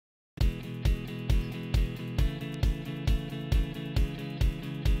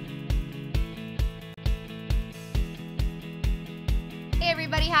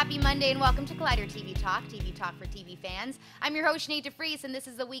everybody. Happy Monday and welcome to Collider TV Talk for TV fans. I'm your host, Sinéad Vries, and this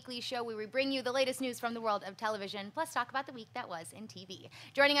is the weekly show where we bring you the latest news from the world of television, plus talk about the week that was in TV.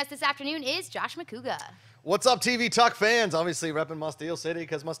 Joining us this afternoon is Josh Macuga. What's up, TV Talk fans? Obviously repping my Steel City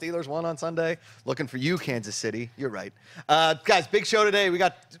because my Steelers won on Sunday. Looking for you, Kansas City. You're right. Guys, big show today. We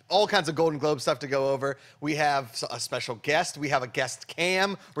got all kinds of Golden Globe stuff to go over. We have a special guest. We have a guest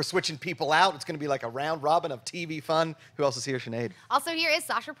cam. We're switching people out. It's going to be like a round robin of TV fun. Who else is here, Sinead? Also here is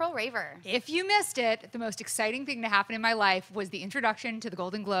Sasha Perl-Raver. If you missed it, the most exciting thing to happen in my life was the introduction to the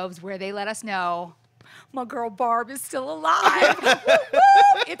Golden Globes where they let us know my girl Barb is still alive.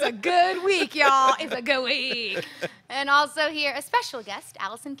 It's a good week, y'all. It's a good week. And also here, a special guest,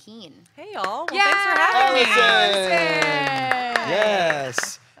 Allison Keane. Hey, y'all. Well, thanks for having me. Allison.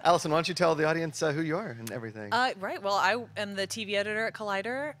 Yes. Allison, why don't you tell the audience who you are and everything? Right. Well, I am the TV editor at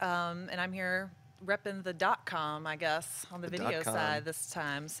Collider, and I'm here repping the .com, I guess, on the video side this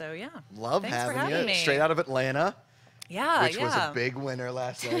time. So, yeah. Love thanks having for having you. me. Straight out of Atlanta. Yeah, Which was a big winner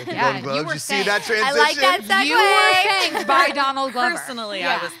last night. Yeah, Golden Globes. you were You see that transition? I like that segue. You were thanked by Donald Glover. Personally,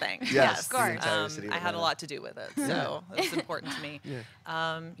 I was thanked. Yes, of course. the entire city of I had a Atlanta. lot to do with it, so it's important to me.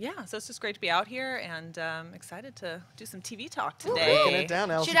 So it's just great to be out here and excited to do some TV talk today. Breaking it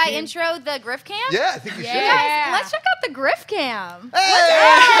down, Allison. Should I Keane. intro the Griff Cam? Yeah, I think you should. Yeah. Let's check out the Griff Cam.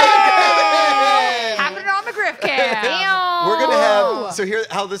 Hey! Happening on the Griff Cam. Damn. We're going to have, so here,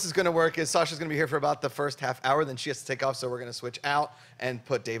 how this is going to work is Sasha's going to be here for about the first half hour, then she has to take off, so we're going to switch out and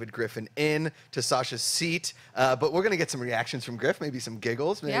put David Griffin in to Sasha's seat. But we're going to get some reactions from Griff, maybe some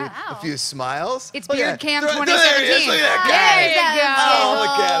giggles, maybe Yeah. a few smiles. It's Look Beard at- Cam there he is, 2017. look at that There guy. you go. Oh,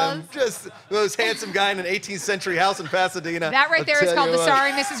 look at him. Just the most handsome guy in an 18th century house in Pasadena. That right I'll there is tell called you the what.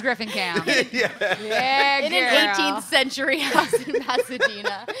 Sorry Mrs. Griffin Cam. Yeah. Yeah, In girl. an 18th century house in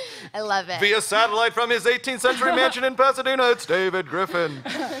Pasadena. I love it. Via satellite from his 18th century mansion in Pasadena, it's David Griffin.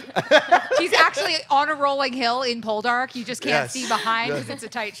 He's actually on a rolling hill in Poldark. You just can't Yes. see behind because Yeah. it's a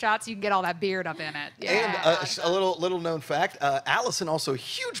tight shot, so you can get all that beard up in it. Yeah. And a little known fact, Allison also a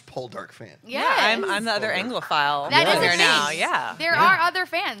huge Poldark fan. Yes. I'm the other Anglophile That is on a here thing. now. Yeah. There are other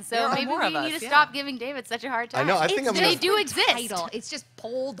fans, so There are maybe more we of us, need to yeah. stop giving David such a hard time. I know, I think I'm They gonna- do exist. Title. It's just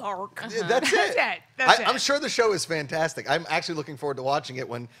Poldark. That's it. That's it. I'm sure the show is fantastic. I'm actually looking forward to watching it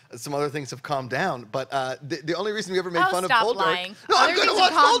when some other things have calmed down. But the only reason we ever made Oh, fun of stop Poldark. lying. No, I'm Other going to things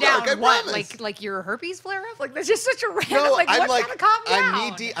watch have calmed Poldark. down. I What? promise. Like your herpes flare up? Like that's just such a random. No, like I'm what's like gonna calm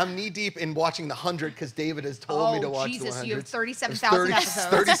down? I'm knee deep in watching the 100 because David has told me to watch Jesus, the 100. you have 37,000 episodes.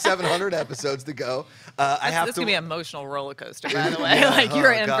 3,700 episodes to go. I have This to. is going to be an emotional roller coaster, by the way. Like,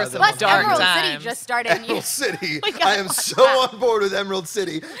 you're in God, for some Plus, dark Emerald times. City just started. And you, Emerald City. Like, I am so on board with Emerald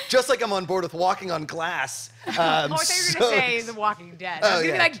City, just like I'm on board with Walking on Glass. Oh, I thought you were so- gonna say The Walking Dead. Oh, I was gonna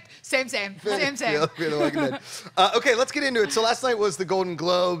yeah. be like same. Fear the Walking Dead. Okay, let's get into it. So last night was the Golden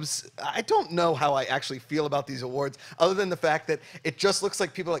Globes. I don't know how I actually feel about these awards, other than the fact that it just looks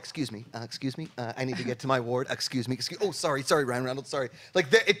like people are like, excuse me, I need to get to my award. Excuse me. Oh, sorry, Ryan Reynolds, sorry. Like,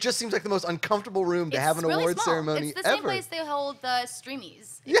 it just seems like the most uncomfortable room to have an really award small. ceremony It's the same ever. place they hold the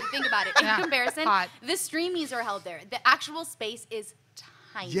Streamies. If you think about it, in Yeah. comparison, Hot. the Streamies are held there. The actual space is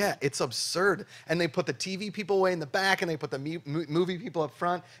tiny. Yeah, it's absurd. And they put the TV people way in the back, and they put the movie people up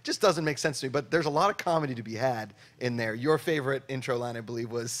front. Just doesn't make sense to me. But there's a lot of comedy to be had in there. Your favorite intro line, I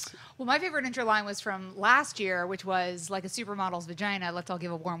believe, was... Well, my favorite intro line was from last year, which was like a supermodel's vagina. Let's all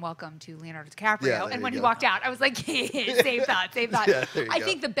give a warm welcome to Leonardo DiCaprio. Yeah, there and you when he go. walked out, I was like, save thought. Yeah, there you I go.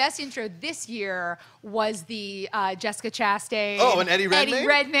 think the best intro this year was the Jessica Chastain. Oh, and Eddie Redmayne? Eddie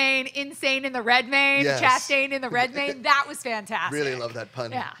Redmayne, Insane in the Redmayne, Yes. Chastain in the Redmayne. That was fantastic. Really love that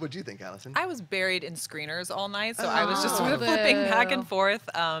pun. Yeah. What'd you think, Allison? I was buried in screeners all night, so I was just sort of Oh, flipping back boo. and forth.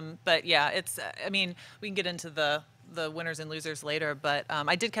 But yeah, it's. I mean, we can get into the winners and losers later, but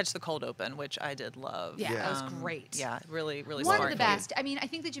I did catch the cold open, which I did love. Yeah, that was great. Yeah, really One smart. of the best. I mean, I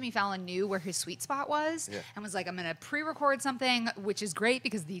think that Jimmy Fallon knew where his sweet spot was and was like, I'm going to pre-record something, which is great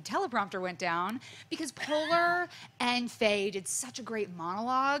because the teleprompter went down. Because Poehler and Faye did such a great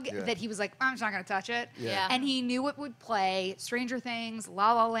monologue that he was like, I'm just not going to touch it. Yeah. And he knew it would play. Stranger Things,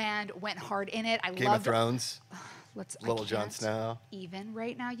 La La Land, went hard in it. I Game loved of Thrones. I Little Jon can't Snow. Even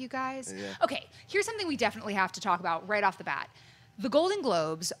right now, you guys. Yeah. Okay, here's something we definitely have to talk about right off the bat. The Golden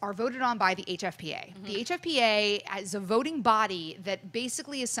Globes are voted on by the HFPA. The HFPA is a voting body that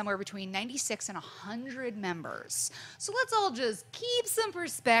basically is somewhere between 96 and 100 members. So let's all just keep some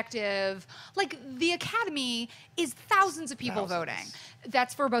perspective. Like, the Academy is thousands of people voting.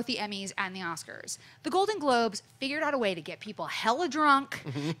 That's for both the Emmys and the Oscars. The Golden Globes figured out a way to get people hella drunk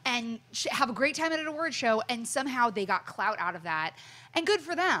and have a great time at an award show, and somehow they got clout out of that. And good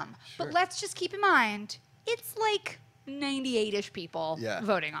for them. But let's just keep in mind, it's like 98-ish people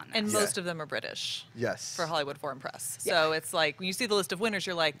voting on this. And most of them are British. Yes. For Hollywood Foreign Press. So it's like, when you see the list of winners,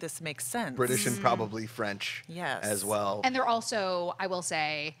 you're like, this makes sense. British and probably French as well. And they're also, I will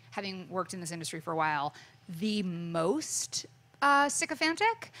say, having worked in this industry for a while, the most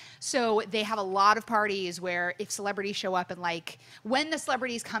sycophantic. So they have a lot of parties where if celebrities show up and like when the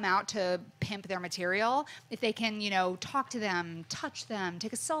celebrities come out to pimp their material, if they can, you know, talk to them, touch them,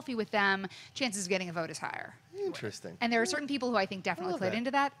 take a selfie with them, chances of getting a vote is higher. Interesting. And there are certain people who I think definitely played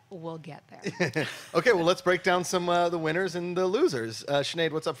into that. We'll get there. Okay, well, let's break down some the winners and the losers.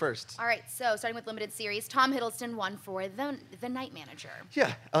 Sinead, what's up first? All right, so starting with limited series, Tom Hiddleston won for the Night Manager.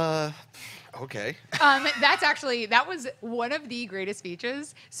 Yeah. Okay. That was one of the greatest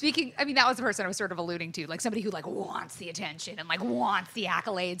speeches. Speaking, I mean, that was the person I was sort of alluding to, like somebody who like wants the attention and like wants the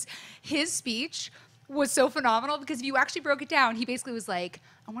accolades. His speech was so phenomenal because if you actually broke it down, he basically was like,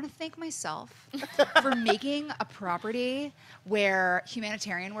 I want to thank myself for making a property where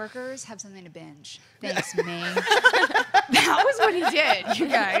humanitarian workers have something to binge. Thanks, me. That was what he did, you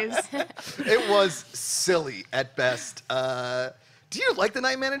guys. It was silly at best. Do you like The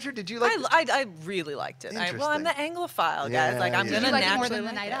Night Manager? Did you like I really liked it. I'm the Anglophile, guys. Like, I'm going to naturally like it more than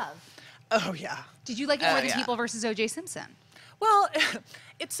The Night of? Oh, yeah. Did you like it more than People versus O.J. Simpson? Well,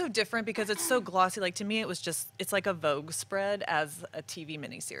 it's so different because it's so glossy. Like, to me, it's like a Vogue spread as a TV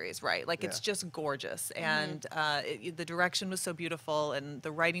miniseries, right? Like, it's just gorgeous. And the direction was so beautiful and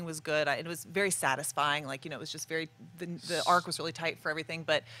the writing was good. It was very satisfying. Like, you know, it was just the arc was really tight for everything.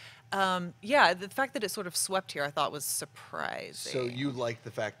 But, yeah, the fact that it sort of swept here, I thought was surprising. So you like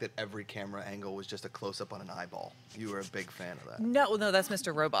the fact that every camera angle was just a close-up on an eyeball. You were a big fan of that. No, that's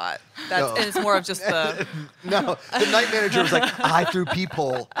Mr. Robot. And it's more of just the... No, The Night Manager was like, eye through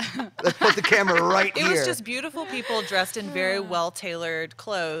peephole. Let's put the camera right here. It was just beautiful people dressed in very well-tailored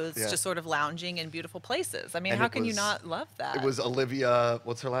clothes, just sort of lounging in beautiful places. I mean, how can you not love that? It was Olivia,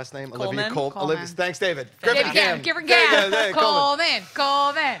 what's her last name? Olivia Coleman. Olivia, thanks, David. Griffin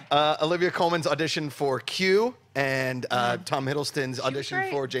Coleman. Olivia Coleman's audition for Q and Tom Hiddleston's audition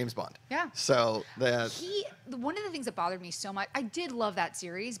for James Bond. Yeah. So one of the things that bothered me so much, I did love that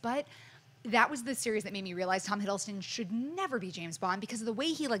series, but that was the series that made me realize Tom Hiddleston should never be James Bond because of the way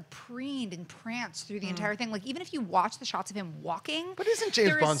he like preened and pranced through the entire thing. Like even if you watch the shots of him walking, but isn't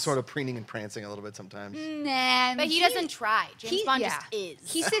James Bond sort of preening and prancing a little bit sometimes? Nah, but he doesn't try. James Bond just is.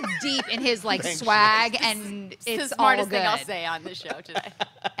 He sits deep in his like swag, and it's the smartest all good. thing I'll say on this show today.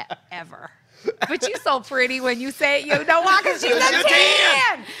 Ever. But you're so pretty when you say it. You know why? Because she's a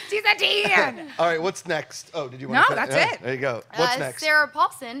 10. She's a 10. All right, what's next? Oh, did you want to? No, that's it. There you go. What's next? Sarah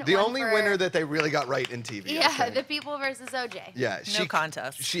Paulson. The only winner that they really got right in TV. Yeah, The People versus OJ. Yeah, no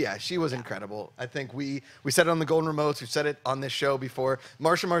contest. She was incredible. I think we said it on the Golden Remotes. We've said it on this show before.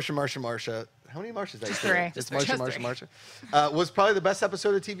 Marsha. How many Marshes did I say? Just Marsha. Was probably the best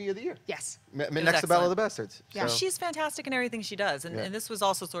episode of TV of the year. Yes. Next to Battle of the Bastards. Yeah. So. She's fantastic in everything she does. And this was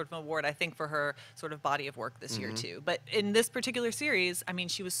also sort of an award, I think, for her sort of body of work this year, too. But in this particular series, I mean,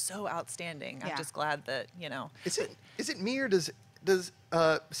 she was so outstanding. I'm just glad that, you know. Is it me or does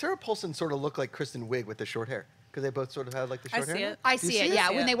Sarah Paulson sort of look like Kristen Wiig with the short hair? Because they both sort of had like the short hair. I see it.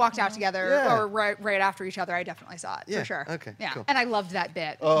 Yeah, when they walked out together or right after each other, I definitely saw it for sure. Okay. Yeah, cool. and I loved that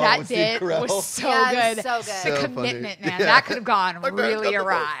bit. Oh, that bit was so good. It was so good. The commitment, man. That could have gone really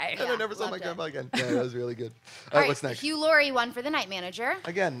awry. And I never saw my grandpa again. Yeah, that was really good. All right, what's next? Hugh Laurie won for The Night Manager.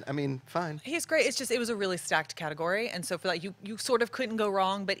 Again, I mean, fine. He's great. It's just, it was a really stacked category. And so for that, you sort of couldn't go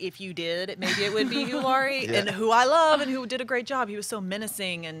wrong. But if you did, maybe it would be Hugh Laurie, and who I love and who did a great job. He was so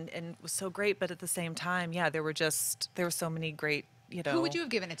menacing and was so great. But at the same time, yeah, there were so many great, you know. Who would you have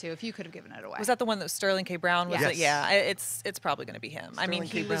given it to if you could have given it away? Was that the one that Sterling K. Brown was? Yes. It? Yeah, it's probably going to be him. I mean,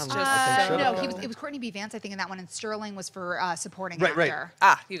 he was Brown, just I think so. no, it was Courtney B. Vance, I think, in that one, and Sterling was for supporting actor. Right.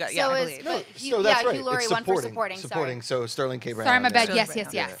 Ah, you got, yeah, So I is, believe. but So that's right. Hugh Laurie It's won for supporting. Supporting. So Sterling K. Brown. Sorry, my bad. Sterling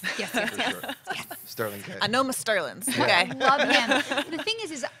Yes. For sure. Sterling K. I know my Sterlings. I Okay. love him. The thing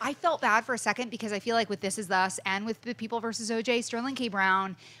is I felt bad for a second because I feel like with This Is Us and with The People versus OJ, Sterling K.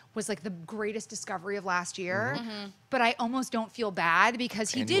 Brown was like the greatest discovery of last year. But I almost don't feel bad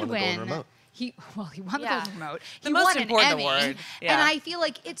because he did win. He won the Golden Remote. The He most won an important Emmy. award. And Yeah. I feel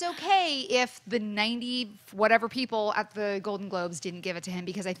like it's okay if the 90 whatever people at the Golden Globes didn't give it to him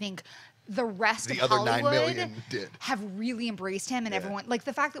because I think the rest The of other 9 Hollywood million did. have really embraced him and everyone like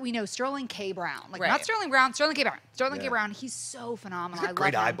the fact that we know Sterling K. Brown, like Right. not Sterling Brown, Sterling K. Brown. Sterling K. Brown, he's so phenomenal. He's got I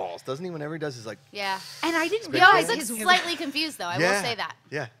great love him. eyeballs, doesn't he? Whenever he does his like. Yeah. And I didn't He always realize looks slightly confused, though. I will say that.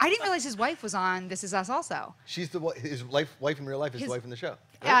 Yeah. I didn't realize his wife was on This Is Us also. She's his wife in real life. His wife in the show.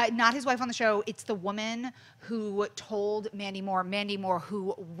 Not his wife on the show. It's the woman who told Mandy Moore,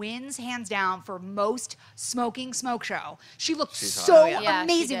 who wins hands down for most smoking smoke show. She looked so Yeah, she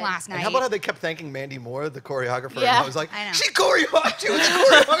amazing did. last night. And how about how they kept thanking Mandy Moore, the choreographer? Yeah. And I was like, I know. she choreographed. She was a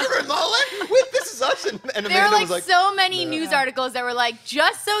choreographer in La La Land with This Is Us. And There Amanda were like, was like, so many news articles that were like,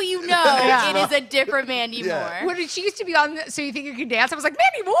 just so you know, Yeah. it is a different Mandy Yeah. Moore. When she used to be on So You Think You Can Dance, I was like,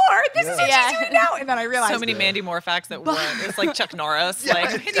 Mandy Moore, this is what Yeah. she's doing now. And then I realized. So many Mandy Moore facts that weren't. It's like Chuck Norris.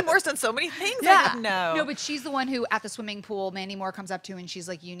 Like Mandy Moore's done so many things. I didn't know. No, but she's the one who at the swimming pool, Mandy Moore comes up to and she's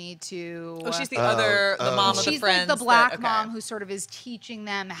like, you need to. Oh, she's the the mom of the She's friends. like the black that, mom who sort of is teaching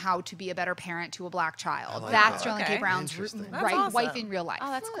them how to be a better parent to a black child. like That's that. Sterling Okay. K. Brown's Interesting. That's right awesome. wife in real life. Oh,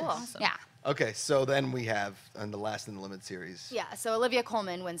 that's cool. Yeah. okay, so then we have, and the last in the limited series. Yeah, so Olivia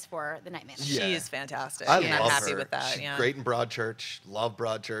Colman wins for The Night Manager. Yeah. She is fantastic. I and I'm love happy her. with that. She's Yeah. great in Broadchurch. Love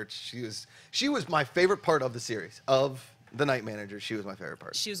Broadchurch. She was my favorite part of the series, of The Night Manager. She was my favorite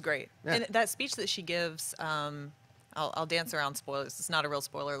part. She was great. Yeah. And that speech that she gives, I'll dance around spoilers. It's not a real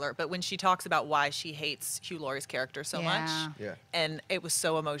spoiler alert, but when she talks about why she hates Hugh Laurie's character so much, Yeah. and it was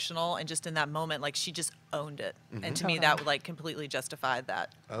so emotional, and just in that moment, like she just owned it, Mm-hmm. and to me that like completely justified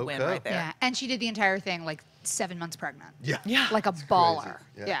that win Okay. right there. Yeah. And she did the entire thing like 7 months pregnant. Yeah. Yeah. Like a baller.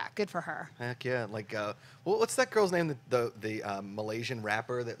 Yeah. Yeah. Good for her. Heck yeah! Like, what's that girl's name? The Malaysian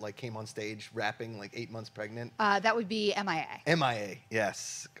rapper that like came on stage rapping like 8 months pregnant. That would be MIA. MIA.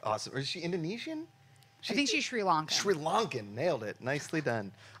 Yes, awesome. Or is she Indonesian? I think she's Sri Lankan. Sri Lankan. Nailed it. Nicely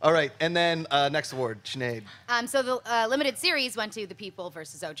done. All right, and then next award, Sinead. So the limited series went to The People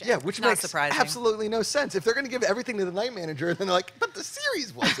versus OJ. Yeah, which Not makes surprising. absolutely no sense. If they're going to give everything to the Night Manager, then they're like, but the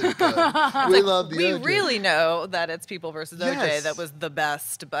series wasn't good. We love the We OJ. really know that it's People versus OJ Yes. that was the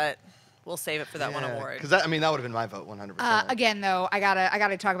best, but we'll save it for that one award. Because that would have been my vote, 100%. Again, though, I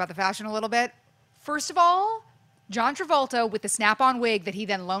gotta talk about the fashion a little bit. First of all, John Travolta with the snap-on wig that he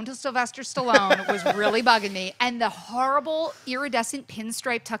then loaned to Sylvester Stallone was really bugging me, and the horrible iridescent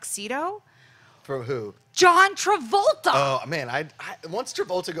pinstripe tuxedo. For who? John Travolta. Oh man, I once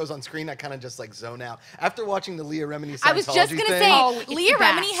Travolta goes on screen, I kind of just like zone out. After watching the Leah Remini Scientology I was just gonna thing, say, Oh, it's Leah the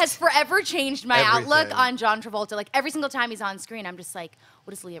Remini best. has forever changed my Everything. outlook on John Travolta. Like every single time he's on screen, I'm just like,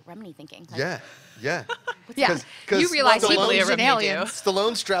 what is Leah Remini thinking? Like, yeah. Yeah, 'Cause you realize he Stallone- believes in Leah Remini aliens.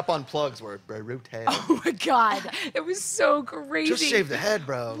 Stallone strap-on plugs were brutal. Oh my God, it was so crazy. Just shave the head,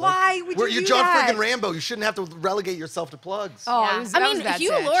 bro. Why would you You're do John that? friggin' Rambo. You shouldn't have to relegate yourself to plugs. Oh, Yeah. it was, I that mean, was a bad Hugh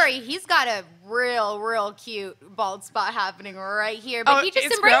stitch. Laurie, he's got a real cute bald spot happening right here, but Oh, he just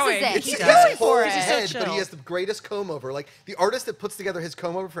it's embraces growing. it. It's He's He going going has for his it. head, So but he chill. has the greatest comb over. Like the artist that puts together his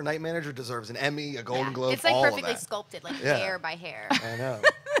comb over for Night Manager deserves an Emmy, a Golden Globe, It's like all perfectly of that. sculpted, like Yeah. hair by hair. I know.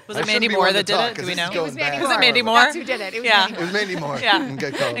 Was I it Mandy shouldn't be Moore one that to did talk, it? 'cause Do we this is know? going It was Mandy bad. Moore. Was it Mandy Moore? That's who did it. It was Yeah. Mandy It was Mandy Moore. Yeah.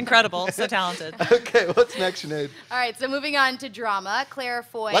 Good call. Incredible, so talented. Okay, what's next, Sinead? All right, so moving on to drama, Claire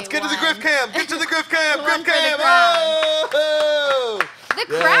Foy Let's get to the won. Griff Cam. Get to the Griff Cam. One Griff for the Cam. crown. Oh! The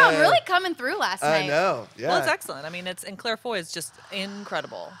Crown Yeah. really coming through last I night. know. Yeah. Well, it's excellent. I mean, and Claire Foy is just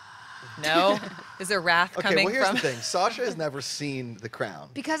incredible. No? Is there wrath Okay, coming well, here's from? the thing. Sasha has never seen The Crown.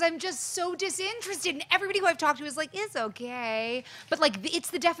 Because I'm just so disinterested, and everybody who I've talked to is like, it's okay. But like, it's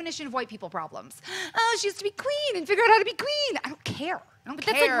the definition of white people problems. Oh, she used to be queen and figure out how to be queen. I don't care. I don't But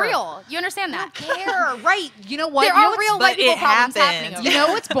care. that's like real. You understand I that? don't care. Right. You know what? There You know are what's- real but white people it problems happened. happening over You there.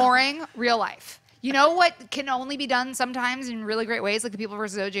 know what's boring? Real life. You know what can only be done sometimes in really great ways, like The People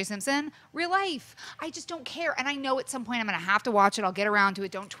versus O.J. Simpson? Real life. I just don't care. And I know at some point I'm going to have to watch it. I'll get around to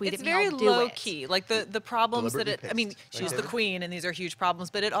it. Don't tweet It's at me. very I'll do low it. key. Like the problems that Deliberately I mean, pissed. she's Right. the queen and these are huge problems,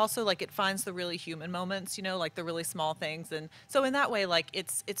 but it also like it finds the really human moments, you know, like the really small things. And so in that way, like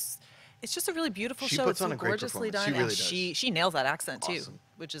it's just a really beautiful She show. puts It's on so a great gorgeously performance. She done. really and does. she nails that accent too, Awesome.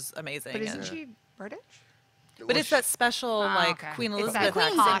 which is amazing. But isn't and- she British? But it's that special like okay. Queen It's Elizabeth that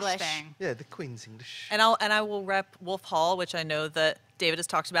Queen's posh accent. English. thing. Yeah, the Queen's English. And I will rep Wolf Hall, which I know that David has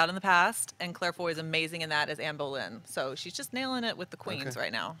talked about in the past, and Claire Foy is amazing in that as Anne Boleyn. So she's just nailing it with the queens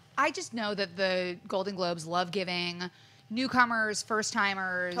right now. I just know that the Golden Globes love giving newcomers, first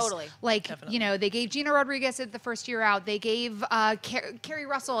timers. Totally. Like, Definitely. you know, they gave Gina Rodriguez at the first year out. They gave Carrie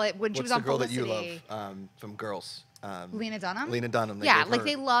Russell when she What's was the on girl Felicity. that you love from Girls? Lena Dunham? Lena Dunham. They Yeah, gave like her-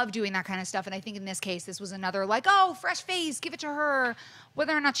 they love doing that kind of stuff. And I think in this case, this was another like, oh, fresh face, give it to her.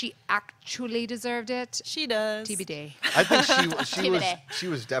 Whether or not she actually deserved it, She does. TBD. I think TBD. she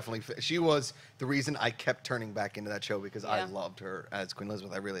was definitely she was the reason I kept turning back into that show because I Yeah. loved her as Queen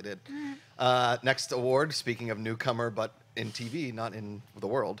Elizabeth. I really did. Next award, speaking of newcomer, but in TV, not in the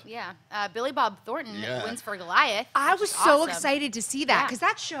world. Yeah. Billy Bob Thornton Yeah. wins for Goliath. I which was is so awesome. excited to see that Yeah. because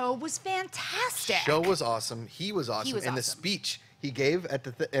that show was fantastic. Show was awesome. He was awesome. was and the awesome. speech he gave at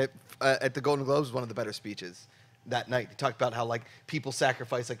the Golden Globes was one of the better speeches that night. He talked about how like people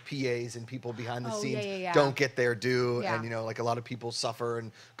sacrifice like PAs and people behind the scenes yeah. don't get their due, Yeah. and you know like a lot of people suffer,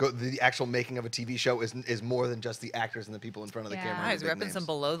 and the actual making of a TV show is more than just the actors and the people in front of the Yeah. camera. Wow, and he's the big repping names. some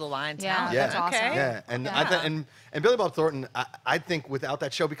below the line Yeah, talent. that's awesome. Okay. Yeah, and Yeah. and Billy Bob Thornton, I think without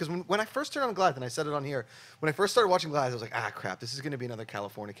that show, because when I first turned on Goliath, and I said it on here, when I first started watching Goliath, I was like, ah, crap, this is going to be another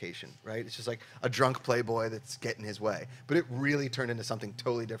Californication, right? It's just like a drunk playboy that's getting his way. But it really turned into something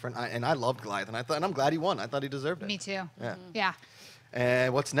totally different, and I loved Goliath, and I'm glad he won. I thought he deserved it. Me too. Yeah. Yeah.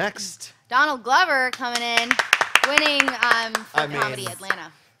 And what's next? Donald Glover coming in, winning for I mean, Comedy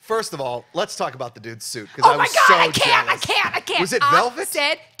Atlanta. First of all, let's talk about the dude's suit, because Oh I my was God, so I can't. jealous. Was it velvet? I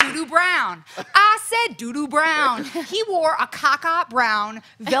said doo-doo brown. I said doo-doo brown. He wore a caca brown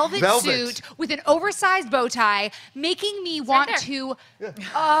velvet suit with an oversized bow tie, making me want there. to.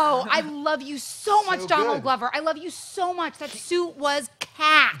 Oh, I love you so much, So Donald good. Glover. I love you so much. That suit was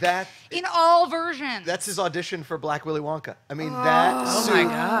cat That- in all versions. That's his audition for Black Willy Wonka. I mean, that Oh suit my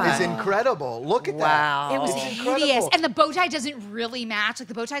God. is incredible. Look at Wow. that. It was It's hideous, incredible. and the bow tie doesn't really match. Like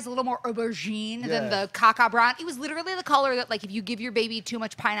the bow tie is a little more aubergine than Yeah. the caca brown. It was literally the color that, like, if you give your baby too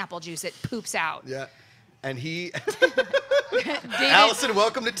much pineapple juice, it poops out. Yeah. And he, David, Allison,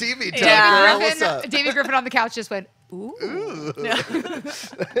 welcome to TV Talk, Yeah. girl. What's up? David Griffin on the couch just went, ooh.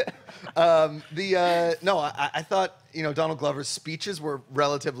 No, I thought, you know, Donald Glover's speeches were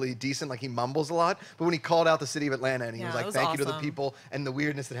relatively decent. Like he mumbles a lot, but when he called out the city of Atlanta and he Yeah, was it like, was "Thank you to the awesome. people," and the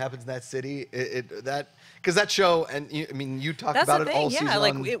weirdness that happens in that city, because that show, and I mean, you talked That's about the it thing, all yeah. season.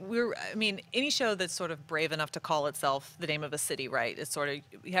 Like on. I mean, any show that's sort of brave enough to call itself the name of a city, right? It's sort of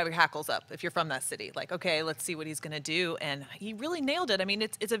you have your hackles up if you're from that city. Like, okay, let's see what he's gonna do, and he really nailed it. I mean,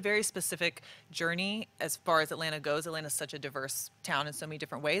 it's a very specific journey as far as Atlanta goes. Atlanta's such a diverse town in so many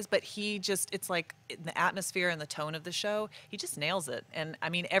different ways, but it's like the atmosphere and the tone of the show. He just nails it, and I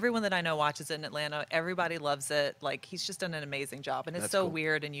mean, everyone that I know watches it in Atlanta. Everybody loves it. Like, he's just done an amazing job, and it's That's so cool.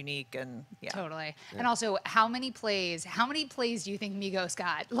 weird and unique, and yeah. Totally. And also, how many plays do you think Migos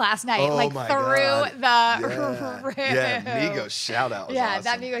got last night? Oh like my through God. the Yeah, Migos shout out was Yeah, awesome.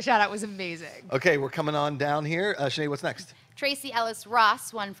 that Migos shout out was amazing. Okay, we're coming on down here. Sinead, what's next? Tracy Ellis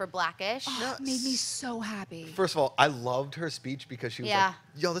Ross won for Blackish. Made me so happy. First of all, I loved her speech because she was Yeah. like,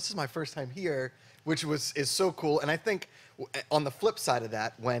 "Yo, this is my first time here," which is so cool. And I think on the flip side of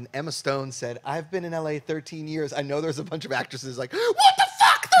that, when Emma Stone said, "I've been in LA 13 years," I know there's a bunch of actresses like, "What the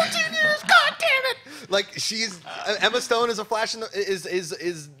fuck, 13 years? God damn it!" Like Emma Stone is a flash in the,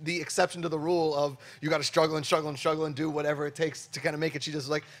 is the exception to the rule of you got to struggle and do whatever it takes to kind of make it. She just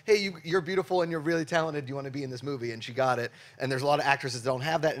like, "Hey, you're beautiful and you're really talented. Do you want to be in this movie?" And she got it. And there's a lot of actresses that don't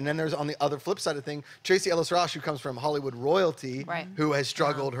have that. And then there's on the other flip side of the thing, Tracy Ellis Ross, who comes from Hollywood royalty, Right. who has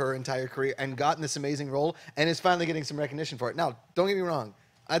struggled her entire career and gotten this amazing role and is finally getting some recognition for it. Now, don't get me wrong.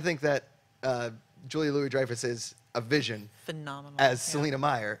 I think that Julia Louis-Dreyfus is a vision Phenomenal. as Yeah. Selena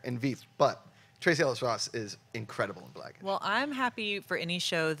Meyer in Veep, but Tracy Ellis Ross is incredible in Black. Well, I'm happy for any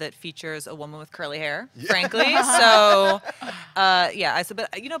show that features a woman with curly hair, frankly. So, yeah, I said,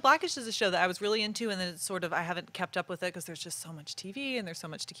 but you know, Blackish is a show that I was really into, and then it's sort of I haven't kept up with it because there's just so much TV and there's so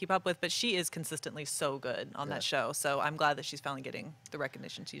much to keep up with. But she is consistently so good on that show, so I'm glad that she's finally getting the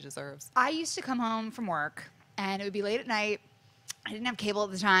recognition she deserves. I used to come home from work, and it would be late at night. I didn't have cable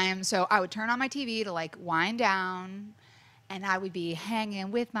at the time, so I would turn on my TV to like wind down, and I would be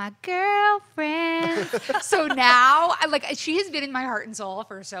hanging with my girlfriend. So now, she has been in my heart and soul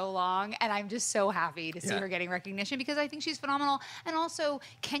for so long, and I'm just so happy to see her getting recognition because I think she's phenomenal. And also,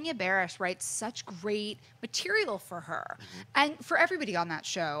 Kenya Barris writes such great material for her and for everybody on that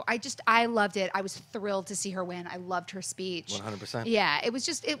show. I loved it. I was thrilled to see her win. I loved her speech. 100%. Yeah, it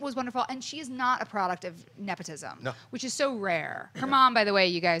was wonderful. And she is not a product of nepotism, No. which is so rare. Her mom, by the way,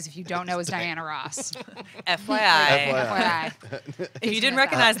 you guys, if you don't know, is Diana Ross. FYI, FYI. if you didn't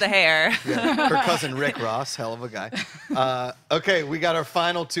recognize the hair. Yeah, her cousin Rick Ross, hell of a guy. Okay, we got our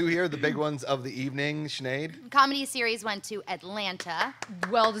final two here, the big ones of the evening. Sinead? Comedy series went to Atlanta.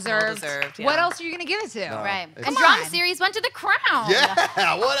 Well deserved. Well-deserved, What yeah. else are you going to give it to? Right. it's- And Come drama on. series went to The Crown. Yeah,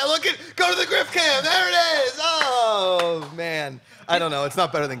 go to the Griff Cam, there it is. Oh, man. I don't know, it's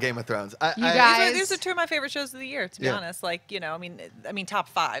not better than Game of Thrones. You guys- These are two of my favorite shows of the year, to be Yeah. honest. Like, you know, I mean, top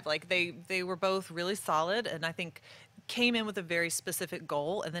five. Like, they were both really solid, and I think came in with a very specific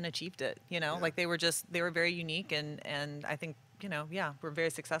goal and then achieved it. You know, like they were very unique, and I think, you know, yeah, were very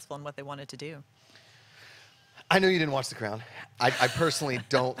successful in what they wanted to do. I know you didn't watch The Crown. I personally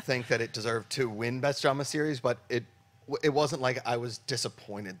don't think that it deserved to win Best Drama Series, but it wasn't like I was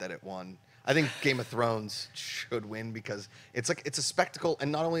disappointed that it won. I think Game of Thrones should win because it's a spectacle,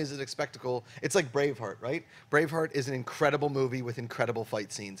 and not only is it a spectacle, it's like Braveheart, right? Braveheart is an incredible movie with incredible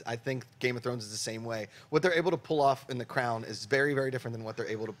fight scenes. I think Game of Thrones is the same way. What they're able to pull off in The Crown is very, very different than what they're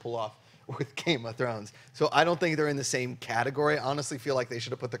able to pull off with Game of Thrones. So I don't think they're in the same category. I honestly feel like they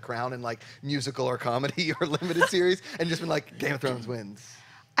should have put The Crown in like musical or comedy or limited series and just been like, Game of Thrones wins.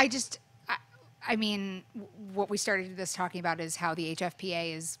 I mean, what we started this talking about is how the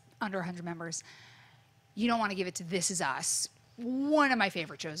HFPA is under 100 members. You don't want to give it to This Is Us, one of my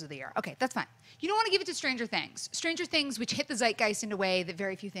favorite shows of the year. Okay, that's fine. You don't want to give it to Stranger Things. Stranger Things, which hit the zeitgeist in a way that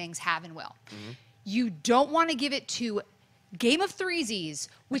very few things have and will. Mm-hmm. You don't want to give it to Game of Threesies,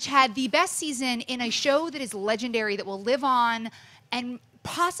 which had the best season in a show that is legendary, that will live on and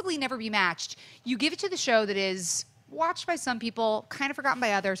possibly never be matched. You give it to the show that is watched by some people, kind of forgotten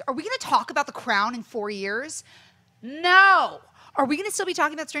by others. Are we going to talk about The Crown in 4 years? No. Are we going to still be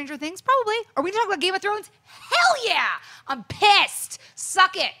talking about Stranger Things? Probably. Are we going to talk about Game of Thrones? Hell yeah. I'm pissed.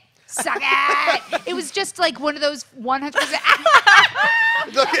 Suck it. Suck it. It was just like one of those 100%.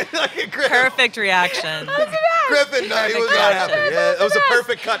 Look at Griffin. Perfect reaction. Griffin, no, he was not happy. Yeah, that was a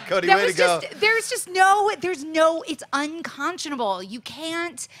perfect cut, Cody. Way to go. There's no, it's unconscionable. You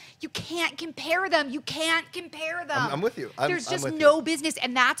can't compare them. You can't compare them. I'm with you. There's just no business.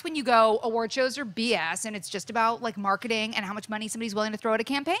 And that's when you go, award shows are BS, and it's just about like marketing and how much money somebody's willing to throw at a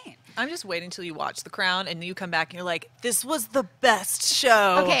campaign. I'm just waiting till you watch The Crown and you come back and you're like, this was the best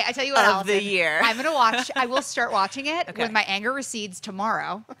show okay, I tell you what, of Allison, the year. I will start watching it when my anger recedes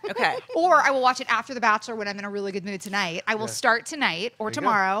tomorrow. Okay. Or I will watch it after The Bachelor when I'm in a really good mood tonight. I will start tonight or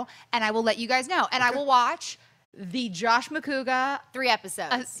tomorrow, and I will let you guys know. And I will watch the Josh Macuga 3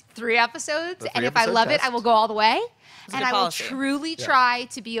 episodes. 3 episodes. And if I episode love it, test. I will go all the way. That's a And good I will policy. truly try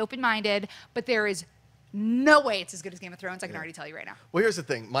to be open-minded, but there is no way it's as good as Game of Thrones. I can already tell you right now. Well, here's the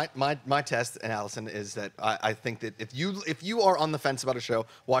thing. My test, and Allison, is that I think that if you are on the fence about a show,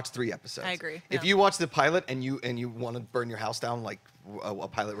 watch 3 episodes. I agree. If Yeah. you watch the pilot and you want to burn your house down like a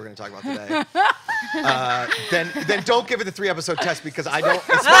pilot we're going to talk about today, then don't give it the 3-episode test because I don't.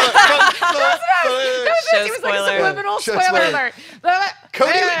 Show It was like a spoiler. subliminal Show spoiler spoiler. alert.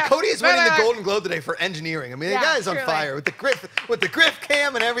 Cody is winning the Golden Globe today for engineering. I mean, Yeah, the guy's on truly. fire with the Griff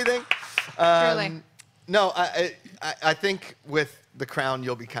cam and everything. Truly. No, I think with The Crown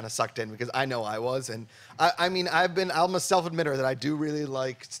you'll be kind of sucked in because I know I was, and I mean I'm a self-admitter that I do really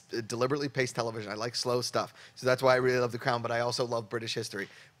like deliberately paced television. I like slow stuff, so that's why I really love The Crown. But I also love British history.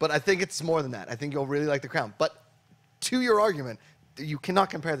 But I think it's more than that. I think you'll really like The Crown. But to your argument, you cannot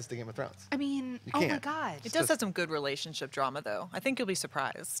compare this to Game of Thrones. I mean, You oh my can't. God. It does have some good relationship drama, though. I think you'll be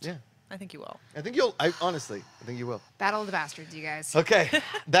surprised. Yeah. I think you will. I think honestly, I think you will. Battle of the Bastards, you guys. Okay,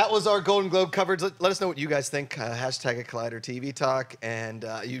 that was our Golden Globe coverage. Let us know what you guys think. Hashtag at Collider TV Talk. And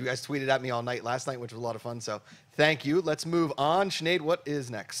you guys tweeted at me all night last night, which was a lot of fun. So thank you. Let's move on. Sinead, what is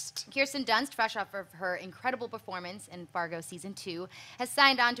next? Kirsten Dunst, fresh off of her incredible performance in Fargo Season 2, has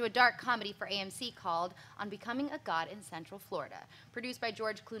signed on to a dark comedy for AMC called On Becoming a God in Central Florida. Produced by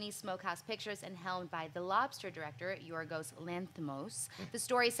George Clooney's Smokehouse Pictures and helmed by The Lobster director Yorgos Lanthimos, the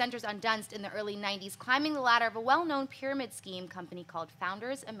story centers on Dunst in the early 90s climbing the ladder of a well-known pyramid scheme company called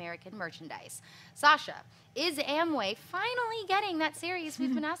Founders American Merchandise. Sasha, is Amway finally getting that series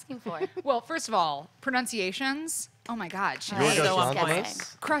we've been asking for? Well, first of all, pronunciations. Oh my God, she's Yorgos so on Lanthimos.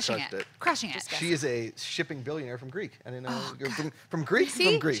 point. crushing Crushed it. Crushing it. She is a shipping billionaire from Greek. I didn't know you're from Greek.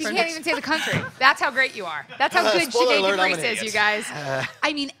 See, From Greece. she can't even say the country. That's how great you are. That's how good Spoiler Sinead alert, I'm DeFries an is, idiot. you guys.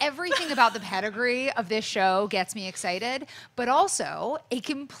 I mean, everything about the pedigree of this show gets me excited, but also a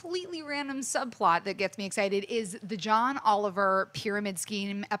completely random subplot that gets me excited is the John Oliver pyramid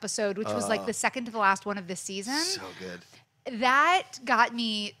scheme episode, which was like the second to the last one of this season. So good. That got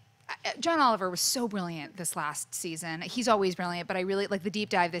me. John Oliver was so brilliant this last season. He's always brilliant, but I really like the deep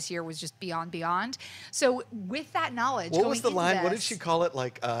dive this year was just beyond. So with that knowledge, What was the going line? into What did this- she call it?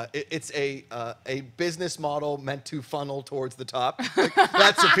 Like it's a business model meant to funnel towards the top. Like,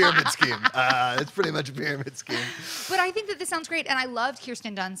 that's a pyramid scheme. It's pretty much a pyramid scheme. But I think that this sounds great, and I loved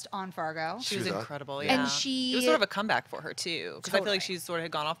Kirsten Dunst on Fargo. She was was incredible, And yeah. she- It was sort of a comeback for her, too. Because I feel Totally. like she's sort of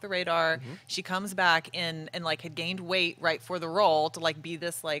had gone off the radar. She comes back in and, like, had gained weight right for the role to, like, be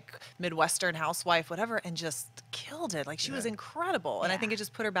this, like, Midwestern housewife, whatever, and just killed it. Like, she was incredible. And I think it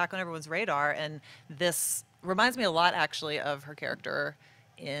just put her back on everyone's radar. And this reminds me a lot, actually, of her character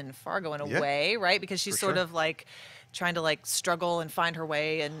in Fargo in a Yeah. way, right? Because she's For sort sure. of, like, trying to, like, struggle and find her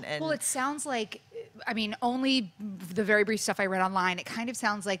way. And Well, it sounds like I mean, only the very brief stuff I read online, it kind of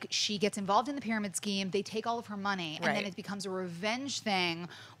sounds like she gets involved in the pyramid scheme, they take all of her money, and then it becomes a revenge thing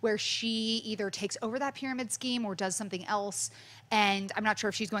where she either takes over that pyramid scheme or does something else. And I'm not sure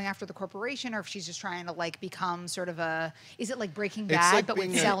if she's going after the corporation or if she's just trying to like become sort of a, is it like Breaking Bad, like but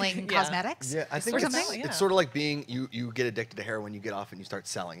with selling cosmetics? Yeah, I think something? it's sort of like being, you get addicted to heroin, you get off and you start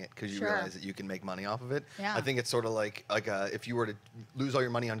selling it because you realize that you can make money off of it. Yeah. I think it's sort of like if you were to lose all your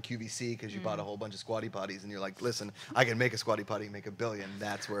money on QVC because you bought a whole bunch of squatty potties and you're like, listen, I can make a squatty potty, make $1 billion.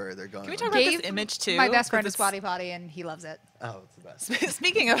 That's where they're going. Can we talk about this image too? My best friend is squatty potty and he loves it. Oh, it's the best.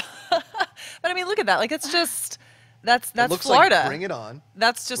 Speaking of, but I mean, look at that. Like, it's just, that's looks Florida. Like Bring It On.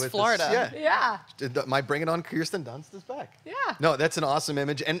 That's just Florida. Yeah. My Bring It On Kirsten Dunst is back. Yeah. No, that's an awesome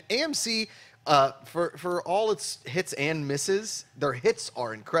image. And AMC, for all its hits and misses, their hits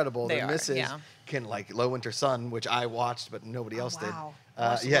are incredible. They their are, misses yeah. can, like Low Winter Sun, which I watched, but nobody else did. wow.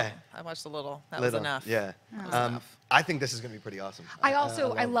 I watched a little. That was enough. Yeah. That was enough. I think this is going to be pretty awesome.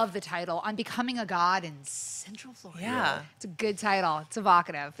 I love the title, On Becoming a God in Central Florida. Yeah. It's a good title. It's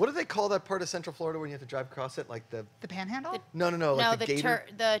evocative. What do they call that part of Central Florida when you have to drive across it? Like the The Panhandle? no, No, like the the Gator.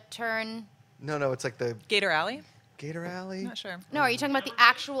 turn. No, it's like the Gator Alley? Gator Alley. Not sure. No, are you talking about the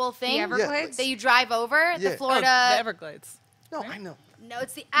actual thing? The Everglades? That you drive over? Yeah. The Florida. Oh, the Everglades. No, I know. No,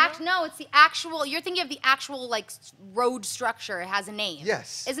 it's the actual. You're thinking of the actual like road structure. It has a name.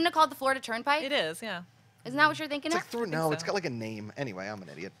 Yes. Isn't it called the Florida Turnpike? It is, yeah. Isn't that what you're thinking It's of? like through. No, it's so. got like a name. Anyway, I'm an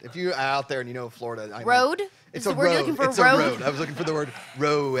idiot. If you're out there and you know Florida, I Road? It's Is a the word road. you're looking for It's road? a road. I was looking for the word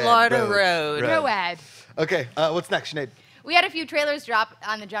road. Florida Road. Road. Okay, what's next, Sinead? We had a few trailers drop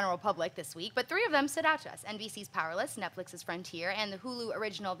on the general public this week, but 3 of them stood out to us. NBC's Powerless, Netflix's Frontier, and the Hulu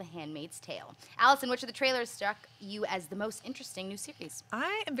original The Handmaid's Tale. Allison, which of the trailers struck you as the most interesting new series?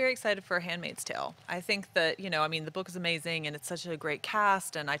 I am very excited for Handmaid's Tale. I think that, I mean, the book is amazing and it's such a great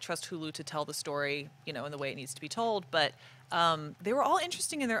cast, and I trust Hulu to tell the story, in the way it needs to be told. But they were all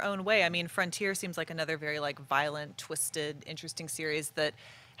interesting in their own way. I mean, Frontier seems like another very violent, twisted, interesting series that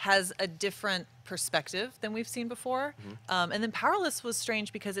has a different perspective than we've seen before. And then Powerless was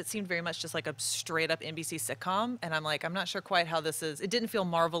strange because it seemed very much just like a straight up NBC sitcom. And I'm like, I'm not sure quite how this is. It didn't feel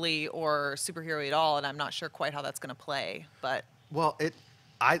Marvel-y or superhero-y at all. And I'm not sure quite how that's going to play. But Well,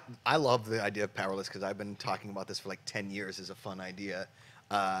 I love the idea of Powerless because I've been talking about this for like 10 years as a fun idea.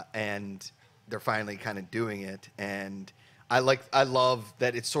 And they're finally kind of doing it. And I love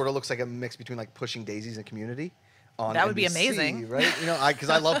that it sort of looks like a mix between like Pushing Daisies and Community. On That would be NBC, amazing. right? Because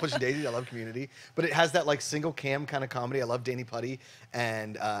I love Pushing Daisies, I love Community, but it has that like single cam kind of comedy. I love Danny Putty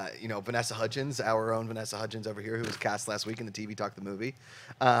and Vanessa Hudgens, our own Vanessa Hudgens over here, who was cast last week in the TV Talk the movie.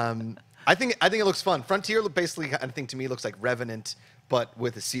 I think it looks fun. Frontier basically, I think to me looks like Revenant, but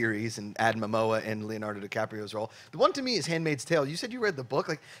with a series and Adam Momoa and Leonardo DiCaprio's role. The one to me is Handmaid's Tale. You said you read the book.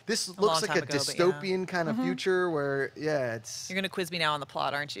 Like this looks like a time ago, but yeah. dystopian kind of future where it's you're going to quiz me now on the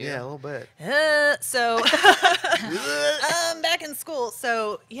plot, aren't you? yeah, a little bit. So I'm back in school.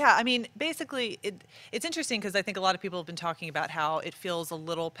 So yeah, I mean, basically, it's interesting because I think a lot of people have been talking about how it feels a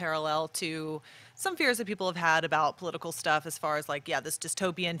little parallel to some fears that people have had about political stuff as far as this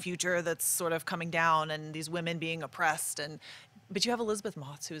dystopian future that's sort of coming down and these women being oppressed. But you have Elizabeth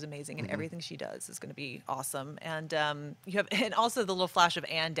Moss, who is amazing, and everything she does is going to be awesome. And you have, and also the little flash of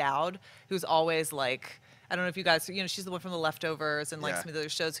Ann Dowd, who's always I don't know if you guys, she's the one from The Leftovers and some of the other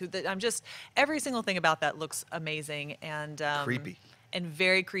shows. Every single thing about that looks amazing and Creepy. and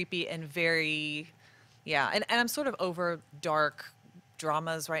very creepy and very, And I'm sort of over dark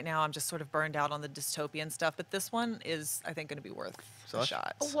dramas right now. I'm just sort of burned out on the dystopian stuff. But this one is, I think, going to be worth a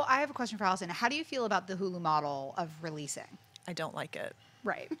shot. Well, I have a question for Allison. How do you feel about the Hulu model of releasing? I don't like it.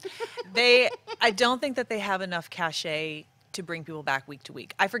 Right. I don't think that they have enough cachet to bring people back week to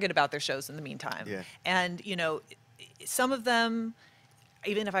week. I forget about their shows in the meantime. Yeah. And, some of them,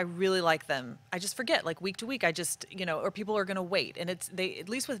 even if I really like them, I just forget, week to week, I just, or people are going to wait. And at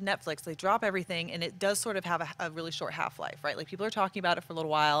least with Netflix, they drop everything and it does sort of have a really short half-life, right? People are talking about it for a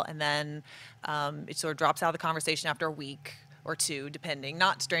little while and then it sort of drops out of the conversation after a week or two, depending.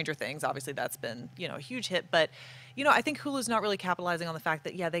 Not Stranger Things, obviously that's been, a huge hit, but I think Hulu's not really capitalizing on the fact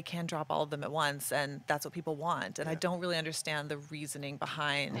that, they can drop all of them at once, and that's what people want. And I don't really understand the reasoning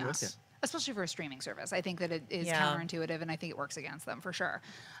behind. Especially for a streaming service. I think that it is counterintuitive, and I think it works against them for sure.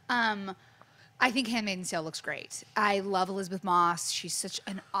 I think Handmaid's Tale looks great. I love Elizabeth Moss. She's such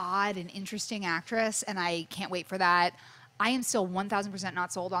an odd and interesting actress, and I can't wait for that. I am still 1,000%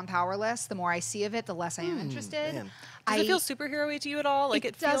 not sold on Powerless. The more I see of it, the less I am interested. man. Does it feel superhero-y to you at all? Like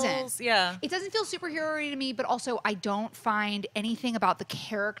it doesn't. feels, yeah. It doesn't feel superhero-y to me, but also I don't find anything about the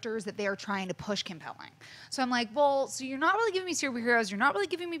characters that they are trying to push compelling. So I'm like, well, so you're not really giving me superheroes. You're not really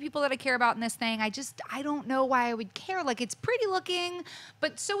giving me people that I care about in this thing. I don't know why I would care. Like, it's pretty looking,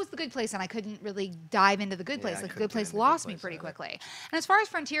 but so is The Good Place, and I couldn't really dive into The Good Place. I Like, The couldn't Good get Place into Good lost me Place pretty either. quickly. And as far as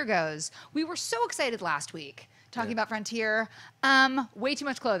Frontier goes, we were so excited last week talking about Frontier. Way too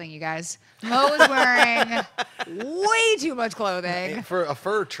much clothing, you guys. Mo is wearing way too much clothing. For a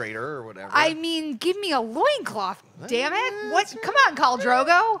fur trader or whatever. I mean, give me a loincloth, damn it. What? Come on, Khal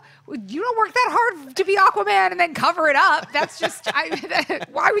Drogo. You don't work that hard to be Aquaman and then cover it up. That's just,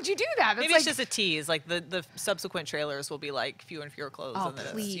 why would you do that? That's Maybe like, it's just a tease. Like the subsequent trailers will be like fewer and fewer clothes. oh, and then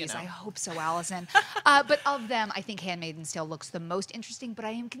please. It's, you know. I hope so, Allison. But of them, I think Handmaid's Tale looks the most interesting, but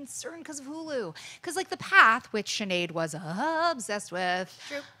I am concerned because of Hulu. Because, like, The Path, which Sinead was obsessed with.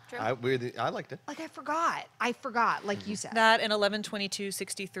 True. True. I liked it. Like, I forgot, like you said. That and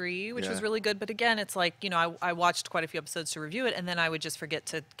 11/22/63, which was Yeah. really good. But again, it's like, you know, I watched quite a few episodes to review it, and then I would just forget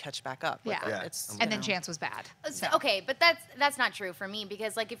to catch back up. with Yeah. it. Yeah. It's, And you then know. Chance was bad. So- okay, but that's not true for me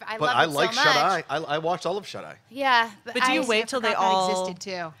because like if I But love I it like so Shut much, Eye. I watched all of Shut Eye. yeah. But do you I- wait till they Forgot that all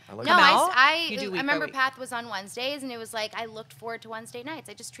existed too. I like No, it. come out? I You do week by remember week. Path was on Wednesdays, and it was like I looked forward to Wednesday nights.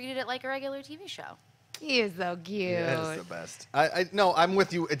 I just treated it like a regular TV show. He is so cute. Yeah, it's the best. No, I'm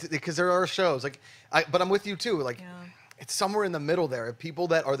with you because there are shows like, but I'm with you too. Like, Yeah. it's somewhere in the middle there. People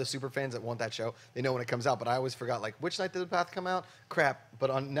that are the super fans that want that show, they know when it comes out. But I always forgot like which night did The Path come out? Crap. But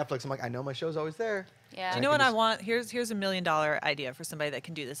on Netflix, I'm like, I know my show's always there. Yeah. Do you know what I want? Here's $1 million idea for somebody that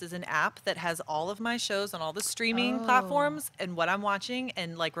can do this. Is an app that has all of my shows on all the streaming platforms and what I'm watching,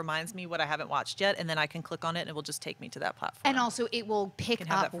 and like reminds me what I haven't watched yet, and then I can click on it and it will just take me to that platform. And also, it will pick can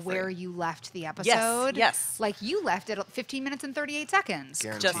have up that for free. where you left the episode. yes. Like you left it at 15 minutes and 38 seconds.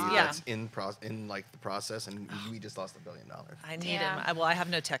 Guarantee Just- yeah. that's in like the process, and we just lost $1 billion. I need Yeah. him. Well, I have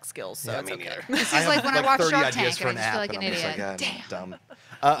no tech skills, so it's okay. This is like when I watch 30 Shark ideas Tank for and I an just feel app, like and an I'm just idiot. like, Damn. dumb.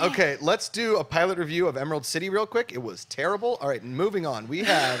 Okay, let's do a pilot review of Emerald City real quick. It was terrible. All right, moving on. We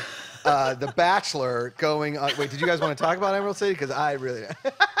have The Bachelor going on. Wait, did you guys want to talk about Emerald City? Because I really.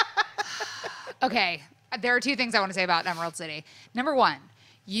 Okay, there are two things I want to say about Emerald City. Number one,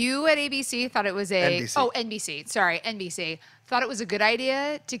 you at ABC thought it was a NBC. oh NBC, sorry NBC thought it was a good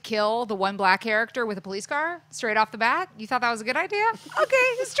idea to kill the one black character with a police car straight off the bat. You thought that was a good idea?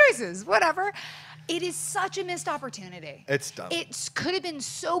 Okay, his choices, whatever. It is such a missed opportunity. It's dumb. It could have been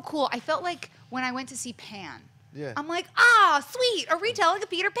so cool. I felt like when I went to see Pan. Yeah. I'm like, sweet, a retelling of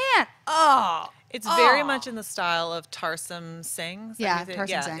Peter Pan. It's very much in the style of Tarsem Singh. Yeah,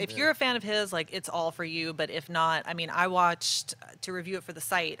 Tarsem Singh. If you're a fan of his, like, it's all for you. But if not, I mean, I watched, to review it for the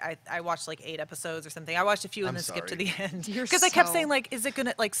site, I watched like 8 episodes or something. I watched a few and I'm then skipped to sorry. the end. You're Because I kept so- saying, like, is it going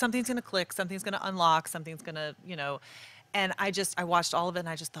to, like, something's going to click, something's going to unlock, something's going to, you know. And I watched all of it and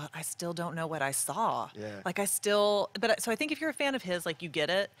I just thought, I still don't know what I saw. Yeah. Like, so I think if you're a fan of his, like, you get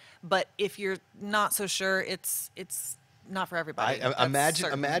it. But if you're not so sure, it's not for everybody. That's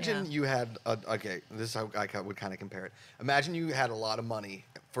certain, Imagine yeah. you had okay. This is how I would kind of compare it. Imagine you had a lot of money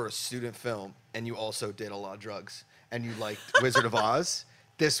for a student film, and you also did a lot of drugs, and you liked Wizard of Oz.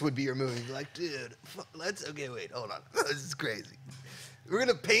 This would be your movie. You'd be like, dude, okay, wait, hold on, this is crazy. We're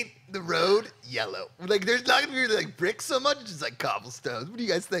gonna paint the road yellow. Like, there's not gonna be like bricks so much, it's just like cobblestones. What do you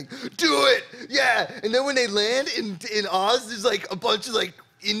guys think? Do it, yeah. And then when they land in Oz, there's like a bunch of like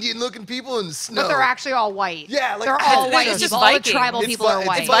Indian-looking people in the snow. But they're actually all white. Yeah, like- they're all It's white just people. All the Vikings. tribal It's people Vi- are it's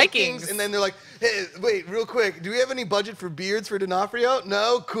white. Vikings, Vikings. and then they're like, "Hey, wait, real quick, do we have any budget for beards for D'Onofrio?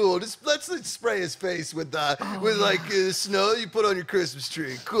 No, cool. Just let's spray his face with snow you put on your Christmas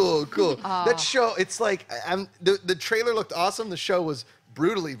tree. Cool. That show, it's like, the trailer looked awesome. The show was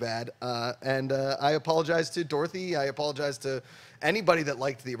brutally bad, and I apologize to Dorothy. I apologize to anybody that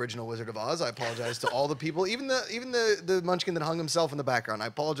liked the original Wizard of Oz. I apologize to all the people, even the munchkin that hung himself in the background. I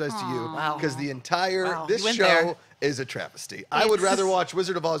apologize to you Wow. because the entire Wow, this you went show there. is a travesty. I would rather watch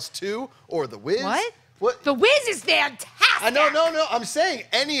Wizard of Oz 2 or The Wiz. What? What? The Wiz is fantastic. No. I'm saying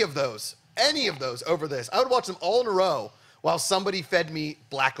any of those over this. I would watch them all in a row while somebody fed me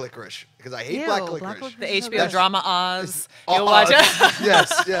black licorice because I hate Ew, black black licorice. licorice. The So HBO good. drama Oz. Oz. You'll watch it.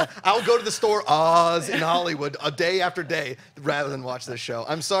 Yes, yeah. I'll go to the store Oz in Hollywood a day after day rather than watch this show.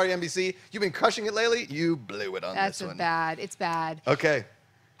 I'm sorry, NBC. You've been crushing it lately. You blew it on That's this one. bad. It's bad. Okay.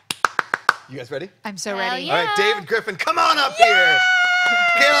 You guys ready? I'm so Hell ready. yeah. All right, David Griffin, come on up here.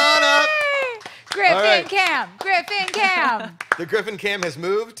 Get on up. Griffin All right. Cam. Griffin Cam. The Griffin Cam has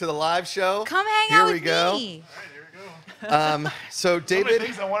moved to the live show. Come hang Here out we with go. me. All right, here we go. So So many David,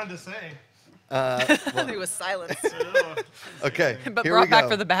 things I wanted to say. It was silence. Okay, But here brought we back go.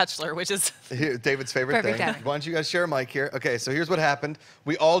 for The Bachelor, which is Here, David's favorite Perfect thing. timing. Why don't you guys share a mic here? Okay, so here's what happened.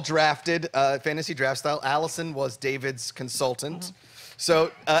 We all drafted fantasy draft style. Allison was David's consultant.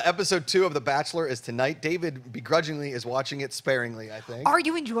 So episode 2 of The Bachelor is tonight. David begrudgingly is watching it sparingly, I think. Are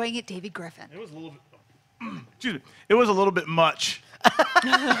you enjoying it, David Griffin? It was a little bit. Excuse me. It was a little bit much.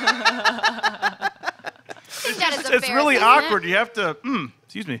 It's really awkward. You have to.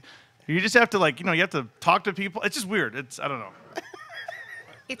 Excuse me. You just have to you have to talk to people. It's just weird. I don't know.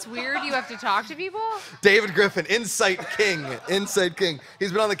 It's weird you have to talk to people? David Griffin, Insight King. Insight King.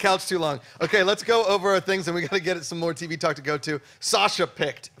 He's been on the couch too long. Okay, let's go over our things, and we got to get some more TV talk to go to. Sasha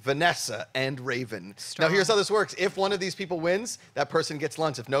picked Vanessa and Raven. Now, here's how this works. If one of these people wins, that person gets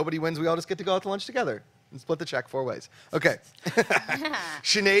lunch. If nobody wins, we all just get to go out to lunch together and split the check 4 ways. Okay.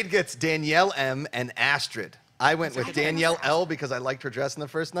 Sinead gets Danielle M. and Astrid. I went with Danielle L because I liked her dress in the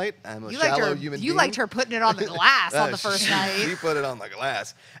first night. I'm a shallow human being. You liked her putting it on the glass on the first She night. put it on the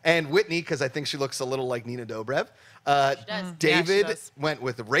glass. And Whitney, because I think she looks a little like Nina Dobrev. does. David Yeah, she does. went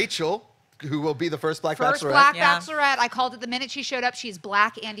with Rachel, who will be the first Black First Bachelorette. Black Yeah. Bachelorette. I called it the minute she showed up. She's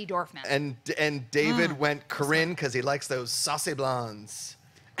Black Andy Dorfman. And David went Corinne because he likes those saucy blondes.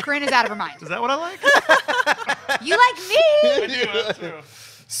 Corinne is out of her mind. Is that what I like? You like me? I do. That's true.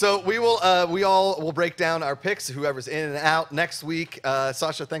 So we all will break down our picks, whoever's in and out next week.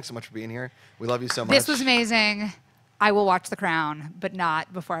 Sasha, thanks so much for being here. We love you so much. This was amazing. I will watch The Crown, but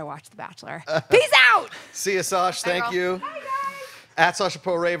not before I watch The Bachelor. Peace out! See you, Sash. Thank girl. you. At Sasha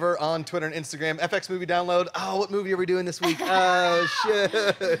Perl-Raver on Twitter and Instagram. FX Movie Download. Oh, what movie are we doing this week? Oh,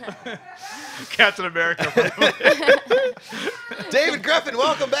 shit. Captain America. David Griffin,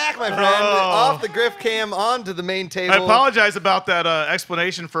 welcome back, my friend. Oh. Off the Griff cam onto the main table. I apologize about that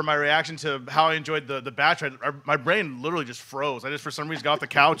explanation for my reaction to how I enjoyed the Bachelor. My brain literally just froze. I just, for some reason, got off the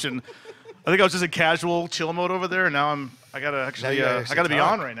couch and I think I was just in casual chill mode over there. And now I gotta actually, I gotta be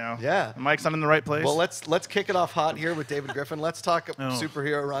talk. on right now. Yeah. The mic's not in the right place. Well, let's kick it off hot here with David Griffin. Let's talk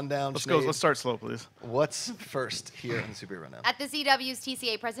superhero rundown. Let's go. Sinead, Let's start slow, please. What's first here in the superhero rundown? At the CW's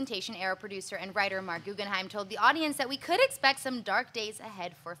TCA presentation, Arrow producer and writer Mark Guggenheim told the audience that we could expect some dark days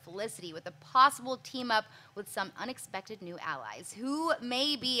ahead for Felicity with a possible team-up with some unexpected new allies who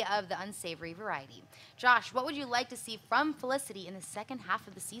may be of the unsavory variety. Josh, what would you like to see from Felicity in the second half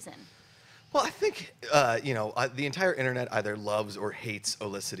of the season? Well, I think, the entire internet either loves or hates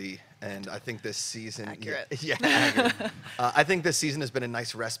Olicity, and I think this season... Accurate. Yeah, accurate. I think this season has been a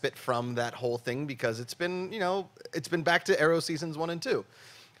nice respite from that whole thing because it's been, it's been back to Arrow seasons 1 and 2.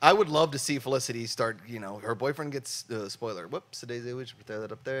 I would love to see Felicity start, her boyfriend gets, spoiler, whoops, Daisy, we should throw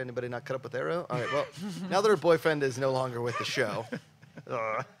that up there. Anybody not cut up with Arrow? All right, well, now that her boyfriend is no longer with the show...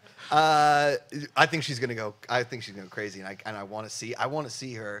 I think she's gonna go. I think she's gonna go crazy, and I want to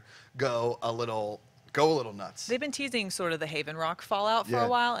see her go a little nuts. They've been teasing sort of the Haven Rock fallout for Yeah. a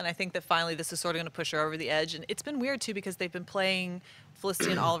while, and I think that finally this is sort of going to push her over the edge. And it's been weird too because they've been playing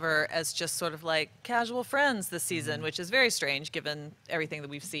Felicity and Oliver as just sort of like casual friends this season, which is very strange given everything that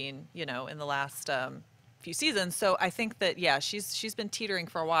we've seen, in the last few seasons. So I think that she's been teetering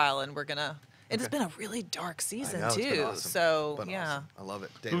for a while, and we're gonna. It's been a really dark season I know, too. it's been awesome. So Been yeah. awesome. I love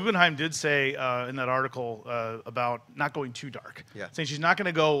it. David. Guggenheim did say in that article about not going too dark. Yeah. Saying she's not going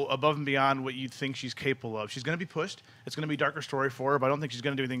to go above and beyond what you think she's capable of. She's going to be pushed. It's going to be a darker story for her, but I don't think she's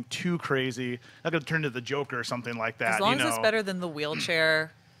going to do anything too crazy. Not going to turn into the Joker or something like that. As long as it's better than the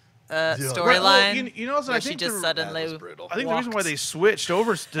wheelchair storyline. Well, you know, so where I she think just suddenly was brutal. I think the reason why walked. they switched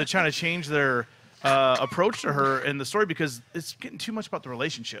over to trying to change their approach to her in the story because it's getting too much about the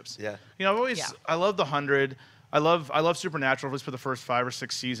relationships. Yeah. I've always Yeah. I love The 100. I love Supernatural, at least for the first 5 or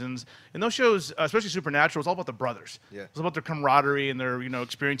 6 seasons. And those shows, especially Supernatural, it's all about the brothers. Yeah. It's about their camaraderie and their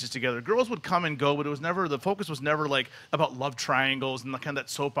experiences together. Girls would come and go, but the focus was never like about love triangles and the kind of that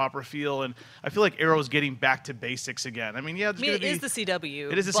soap opera feel. And I feel like Arrow's getting back to basics again. I mean, yeah, it is the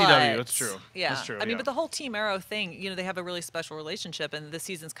CW. It is the but- CW, that's true. Yeah, That's true, I mean, yeah. but the whole Team Arrow thing, they have a really special relationship, and this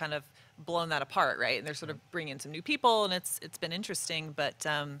season's kind of blown that apart, right? And they're sort of bringing in some new people, and it's been interesting. But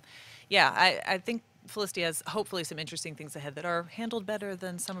I think Felicity has hopefully some interesting things ahead that are handled better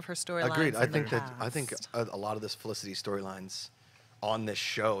than some of her storylines. Agreed. I in the think past. a lot of this Felicity storylines on this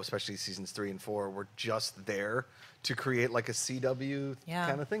show, especially seasons 3 and 4, were just there to create like a CW Yeah.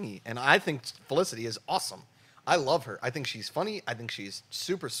 kind of thingy. And I think Felicity is awesome. I love her. I think she's funny. I think she's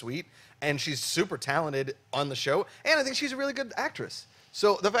super sweet, and she's super talented on the show. And I think she's a really good actress.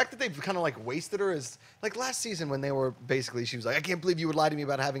 So the fact that they've kind of like wasted her is like last season when they were basically, she was like, I can't believe you would lie to me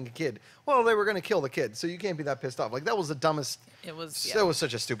about having a kid. Well, they were going to kill the kid, so you can't be that pissed off. Like that was the dumbest. It was. That was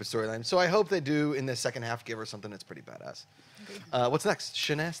such a stupid storyline. So I hope they do in the second half give her something that's pretty badass. What's next?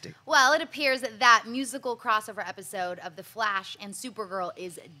 Shenasty. Well, it appears that musical crossover episode of The Flash and Supergirl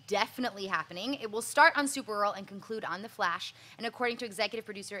is definitely happening. It will start on Supergirl and conclude on The Flash. And according to executive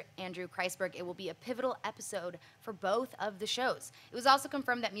producer Andrew Kreisberg, it will be a pivotal episode for both of the shows. It was also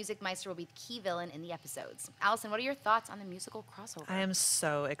confirmed that Music Meister will be the key villain in the episodes. Allison, what are your thoughts on the musical crossover? I am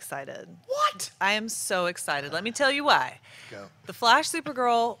so excited. What? I am so excited. Let me tell you why. Go. The Flash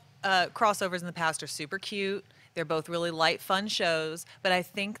Supergirl crossovers in the past are super cute. They're both really light, fun shows. But I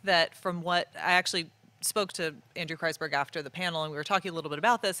think that from what I actually spoke to Andrew Kreisberg after the panel, and we were talking a little bit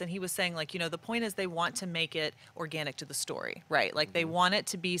about this, and he was saying, like, you know, the point is they want to make it organic to the story, right? Like, they want it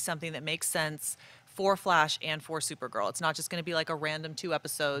to be something that makes sense for Flash and for Supergirl. It's not just going to be like a random 2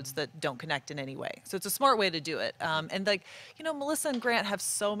 episodes that don't connect in any way. So it's a smart way to do it. And like, you know, Melissa and Grant have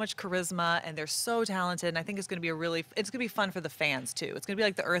so much charisma and they're so talented. And I think it's going to be it's going to be fun for the fans too. It's going to be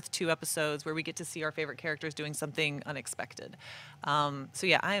like the Earth 2 episodes where we get to see our favorite characters doing something unexpected. So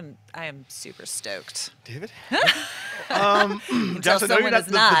yeah, I am super stoked. David? Josh, I know you're someone not is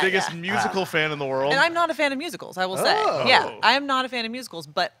the not, biggest yeah. musical fan in the world. And I'm not a fan of musicals, I will say. Oh. Yeah, I am not a fan of musicals,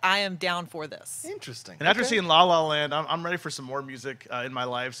 but I am down for this. Interesting. And after Okay. seeing La La Land, I'm ready for some more music in my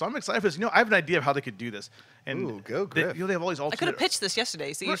life. So I'm excited for this. You know, I have an idea of how they could do this. And Ooh, go they, Griff. you know, they have all these I alternate. could have pitched this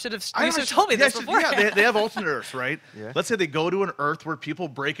yesterday, so you should have I told me this yes, before. Yeah, they have alternate Earths, right? Yeah. Let's say they go to an Earth where people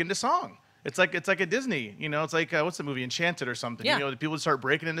break into song. It's like a Disney, you know. It's like what's the movie Enchanted or something? Yeah. You know, the people start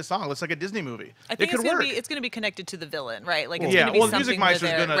breaking into song. It's like a Disney movie. I think it could work. it's gonna be connected to the villain, right? Like it's Yeah, gonna be well, something Music where Meister's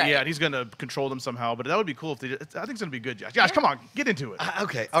they're- gonna, right. yeah, he's gonna control them somehow. But that would be cool if they. I think it's gonna be good, Josh. Josh, come on, get into it.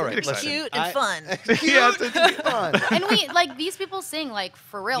 Okay, all right. Get excited. Listen, Cute and fun. Cute Yeah, and fun. And we, like, these people sing, like,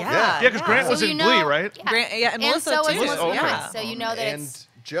 for real. Yeah. Yeah, because Grant So was you in know- Glee, right? Yeah. Grant, yeah, and Melissa so too. was Melissa Okay. Prince, so you know that and it's...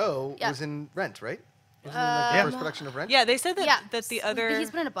 Joe Yeah. was in Rent, right? Wasn't he in like, the first production of Rent? Yeah, they said that Yeah. that the But other. he's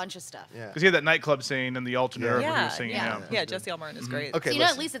been in a bunch of stuff. Yeah. Because he had that nightclub scene and the alternate Yeah. Earth where he yeah, was singing. yeah, Yeah. Jesse L. Martin is great. Okay, So you know,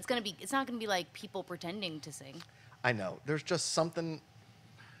 listen. at least it's not gonna be like people pretending to sing. I know. There's just something.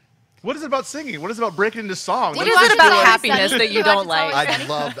 What is it about singing? What is it about breaking into song? What You is watch it It's about Always happiness Sunny? that you You watch don't It's Always like? Sunny? I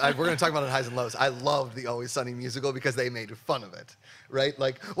loved. We're going to talk about it highs and lows. I loved the Always Sunny musical because they made fun of it, right?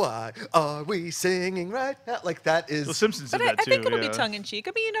 Like, why are we singing right now? Like that is. The Simpsons But did that I too. think it'll yeah. be tongue in cheek.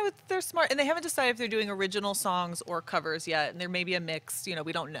 I mean, you know, they're smart, and they haven't decided if they're doing original songs or covers yet, and there may be a mix. You know,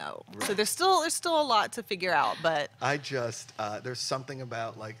 we don't know. So there's still a lot to figure out. But I just there's something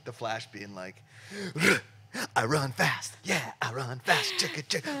about like the Flash being like. I run fast, yeah, I run fast, chicka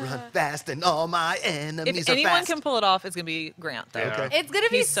chicka, run fast, and all my enemies if are anyone fast. can pull it off, it's gonna be Grant, though. Yeah. Okay. It's gonna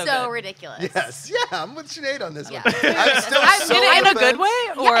be He's so so good. ridiculous. Yes, yeah, I'm with Sinead on this Yeah. one. I'm still I'm so gonna- In a on the good fence.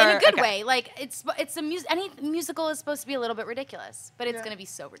 way, or Yeah, in a good okay. way. Like it's a any musical is supposed to be a little bit ridiculous, but it's Yeah. gonna be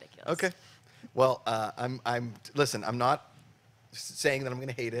so ridiculous. Okay. Well, listen, I'm not saying that I'm going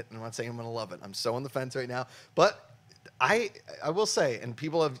to hate it, and I'm not saying I'm going to love it. I'm so on the fence right now. But I will say, and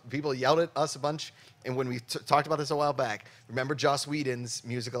people yelled at us a bunch, and when we talked about this a while back, remember Joss Whedon's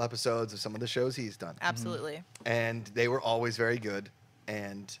musical episodes of some of the shows he's done. Absolutely. And they were always very good.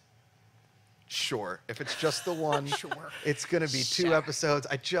 And sure, if it's just the one, it's going to be 2 episodes.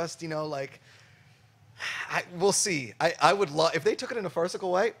 I just, we'll see. I would love, if they took it in a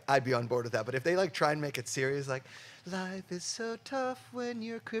farcical way, I'd be on board with that. But if they like try and make it serious, like, life is so tough when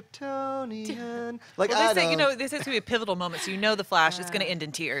you're Kryptonian. Like, Well, I they say, don't. this is going to be a pivotal moment, so you know the Flash is going to end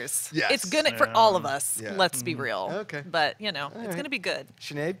in tears. Yes. It's going to, for all of us, Yeah. let's be real. Okay. But, it's right. going to be good.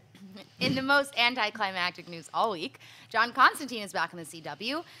 Sinead? In the most anticlimactic news all week, John Constantine is back on the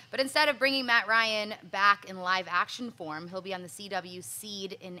CW, but instead of bringing Matt Ryan back in live action form, he'll be on the CW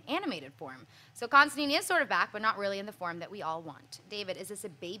Seed in animated form. So Constantine is sort of back, but not really in the form that we all want. David, is this a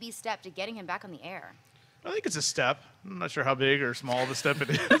baby step to getting him back on the air? I think it's a step. I'm not sure how big or small the step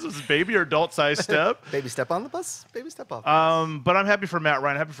it is. Is it a baby or adult-sized step? Baby step on the bus, baby step off. But I'm happy for Matt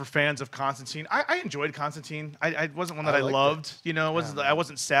Ryan. Happy for fans of Constantine. I enjoyed Constantine. I wasn't one that I I liked loved. I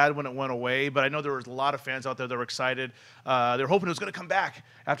wasn't sad when it went away. But I know there was a lot of fans out there that were excited. They were hoping it was going to come back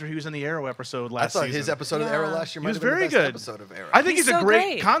after he was in the Arrow episode I last thought season. his episode of Arrow last year He might was have been very the best good. episode of Arrow. I think he's He's a so great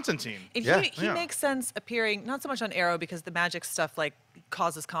great. Constantine. And Yeah. he Yeah. makes sense appearing not so much on Arrow because the magic stuff like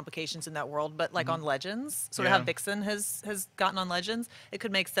causes complications in that world, but like on Legends, sort of Yeah. how Vixen has gotten on Legends, it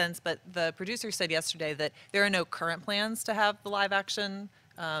could make sense. But the producer said yesterday that there are no current plans to have the live action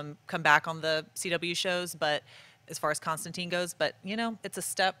come back on the CW shows. But as far as Constantine goes, but it's a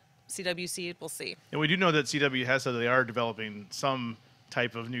step. CW Seed, we'll see. And we do know that CW has said that they are developing some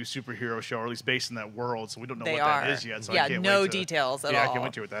type of new superhero show, or at least based in that world. So we don't know They what are. that is yet. So Yeah, I can't no wait to, details at I all. can't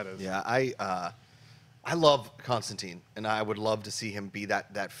wait to hear what that is. Yeah, I love Constantine, and I would love to see him be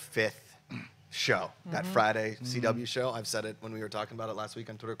that fifth show, that Friday CW show. I've said it when we were talking about it last week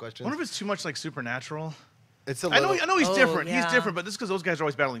on Twitter I Questions. wonder if it's too much like Supernatural. It's a I little. know he's Oh, different. He's yeah. different, but this is because those guys are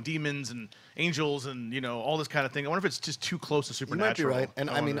always battling demons and angels and all this kind of thing. I wonder if it's just too close to You Supernatural. might be right.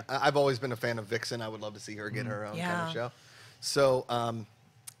 And I mean, wonder. I've always been a fan of Vixen. I would love to see her get her own kind Yeah. of show. So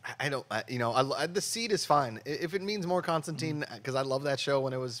I don't. The Seed is fine if it means more Constantine, because I love that show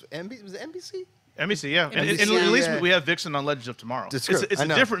when it was was it NBC? NBC, yeah. And NBC, at least yeah. we have Vixen on Legends of Tomorrow. That's It's true. a I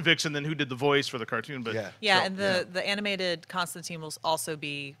know. different Vixen than who did the voice for the cartoon, but Yeah. Yeah, So, and the animated Constantine will also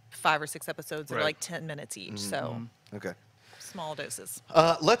be 5 or 6 episodes that are Right. like 10 minutes each. So Okay. small doses.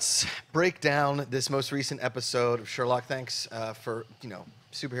 Let's break down this most recent episode of Sherlock. Thanks for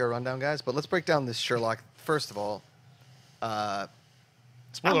superhero rundown, guys. But let's break down this Sherlock. First of all,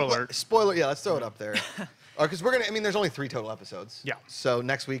 spoiler alert. Spoiler. Yeah, let's throw it up there. Because we're gonna. I mean, there's only 3 total episodes. Yeah. So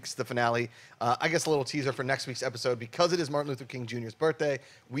next week's the finale. I guess a little teaser for next week's episode, because it is Martin Luther King Jr.'s birthday.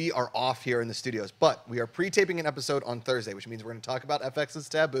 We are off here in the studios, but we are pre-taping an episode on Thursday, which means we're going to talk about FX's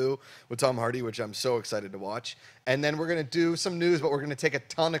Taboo with Tom Hardy, which I'm so excited to watch. And then we're going to do some news, but we're going to take a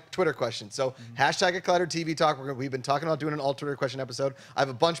ton of Twitter questions. So hashtag at Collider TV Talk. We've been talking about doing an all Twitter question episode. I have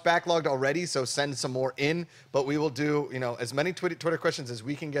a bunch backlogged already, so send some more in. But we will do as many Twitter questions as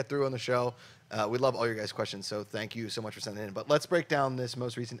we can get through on the show. We love all your guys' questions, so thank you so much for sending in. But let's break down this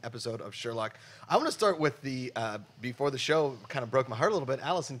most recent episode of Sherlock. I want to start with the, before the show kind of broke my heart a little bit,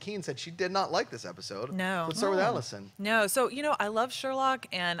 Allison Keane said she did not like this episode. No. Let's start with Allison. No, so I love Sherlock,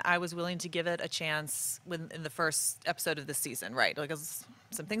 and I was willing to give it a chance in the first episode of this season, right? Like,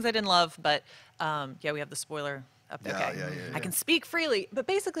 some things I didn't love, but we have the spoiler up there. Yeah, Okay, yeah. I can speak freely, but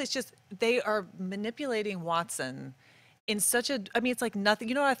basically, it's just they are manipulating Watson in such a. I mean, it's like nothing.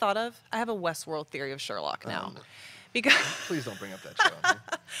 You know what I thought of? I have a Westworld theory of Sherlock now, because Please don't bring up that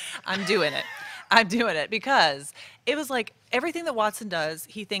show. I'm doing it. I'm doing it because it was like everything that Watson does,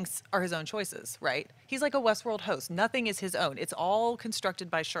 he thinks are his own choices, right? He's like a Westworld host. Nothing is his own. It's all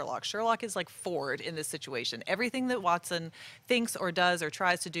constructed by Sherlock. Sherlock is like Ford in this situation. Everything that Watson thinks or does or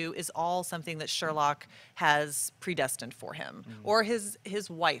tries to do is all something that Sherlock has predestined for him, or his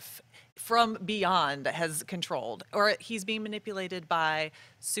wife from beyond has controlled, or he's being manipulated by,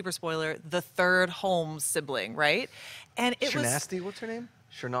 super spoiler, the third Holmes sibling, right? And it was Shernasty, what's her name?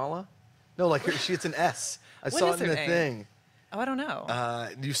 Shernala? No, like it's an S. I What saw is it in her the name? thing. Oh, I don't know.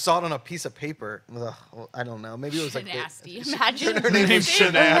 You saw it on a piece of paper. Ugh, well, I don't know. Maybe it was like Nasty. Imagine. her name's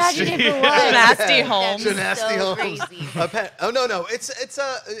Imagine if it was. Nasty Holmes. That'd be Shernasty so Holmes. crazy. Oh no, it's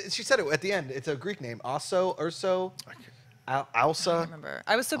she said it at the end. It's a Greek name. Urso, I Alsa. don't remember.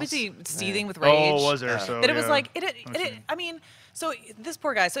 I was so busy seething with Oh, rage. was there? So that it was yeah. like I mean, so this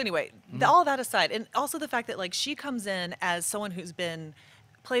poor guy. So anyway, all that aside, and also the fact that like she comes in as someone who's been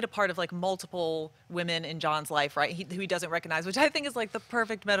played a part of like multiple women in John's life, right? Who he doesn't recognize, which I think is like the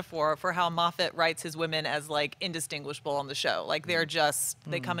perfect metaphor for how Moffat writes his women as like indistinguishable on the show. Like they're just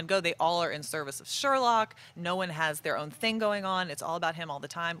they come and go. They all are in service of Sherlock. No one has their own thing going on. It's all about him all the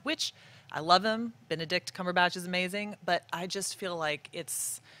time, which I love him. Benedict Cumberbatch is amazing, but I just feel like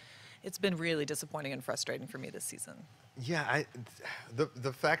it's been really disappointing and frustrating for me this season. Yeah,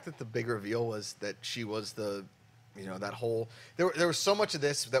 the fact that the big reveal was that she was the, that whole there was so much of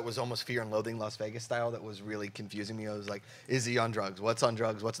this that was almost Fear and Loathing Las Vegas style that was really confusing me. I was like, is he on drugs? What's on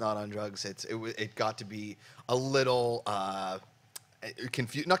drugs? What's not on drugs? It got to be a little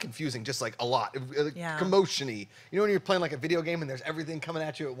not confusing, just like a lot Yeah. commotion-y. When you're playing like a video game and there's everything coming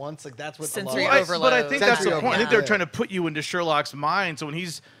at you at once, like that's what Sensory a lot of, overload. But I think that's the Sensory point. I think overload. they're Yeah. trying to put you into Sherlock's mind. So when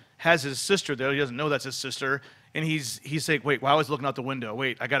has his sister there, he doesn't know that's his sister, and he's saying, "Wait, well, I was looking out the window.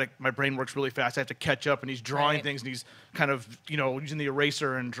 Wait, my brain works really fast. I have to catch up." And he's drawing Right. things, and he's kind of using the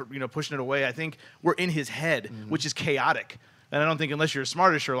eraser and pushing it away. I think we're in his head, which is chaotic. And I don't think unless you're as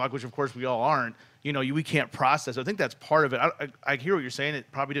smart as Sherlock, which of course we all aren't, we can't process. I think that's part of it. I hear what you're saying.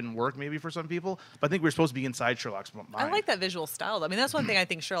 It probably didn't work maybe for some people, but I think we're supposed to be inside Sherlock's mind. I like that visual style. I mean, that's one thing I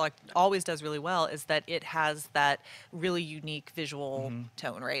think Sherlock always does really well is that it has that really unique visual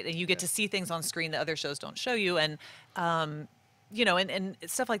tone, right? And you get to see things on screen that other shows don't show you. And, and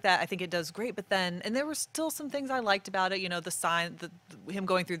stuff like that, I think it does great. But then, and there were still some things I liked about it, the sign, him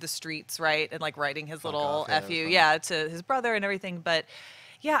going through the streets, right? And like writing his little off, yeah, FU, that's fun. to his brother and everything. But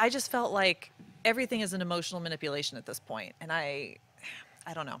yeah, I just felt like everything is an emotional manipulation at this point. And I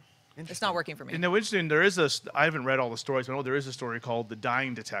don't know. It's not working for me. You know, interesting. I haven't read all the stories, but I know there is a story called The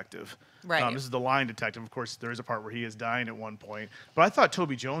Dying Detective. Right. This is the lying detective. Of course, there is a part where he is dying at one point. But I thought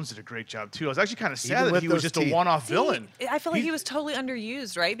Toby Jones did a great job too. I was actually kind of sad that he was just a one-off villain. I feel like he was totally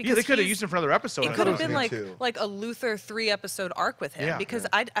underused, right? Yeah, they could have used him for another episode. It could have been like a Luther 3-episode arc with him, because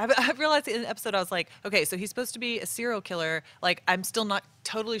I realized in an episode I was like, okay, so he's supposed to be a serial killer. Like, I'm still not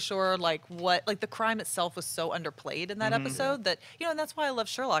totally sure what the crime itself was so underplayed in that episode that, you know, and that's why I love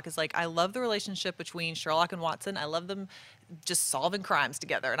Sherlock. Is like, I love the relationship between Sherlock and Watson. I love them just solving crimes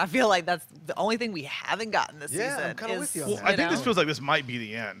together, and I feel like that's the only thing we haven't gotten this season. I'm kind of with you on that. I think this feels like this might be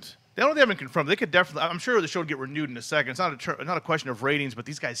the end. They haven't confirmed. They could definitely. I'm sure the show would get renewed in a second. It's not a question of ratings, but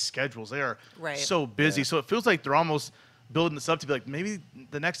these guys' schedules, they are so busy. So it feels like they're almost building this up to be like, maybe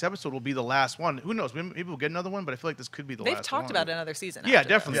the next episode will be the last one. Who knows? Maybe we'll get another one, but I feel like this could be the last one. They've talked about another season. Yeah,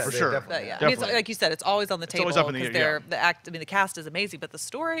 definitely, for sure. Definitely. I mean, it's, like you said, it's always on the table. It's always up in the air. The cast is amazing, but the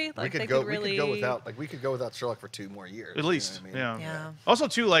story, like, we could go without Sherlock for 2 more years. At least, you know what I mean? yeah. Also,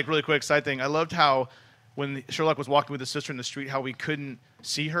 too, like, really quick side thing, I loved how when Sherlock was walking with his sister in the street, how we couldn't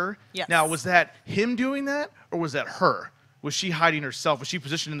see her. Yes. Now, was that him doing that, or was that her? Was she hiding herself? Was she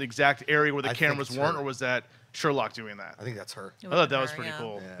positioned in the exact area where the cameras weren't, or was that Sherlock doing that? I think that's her. I thought that was pretty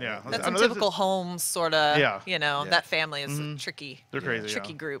cool. Yeah. That's some typical Holmes sort of, you know, that family is tricky. They're crazy,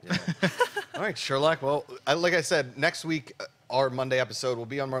 Tricky group. All right, Sherlock. Well, like I said, next week, our Monday episode will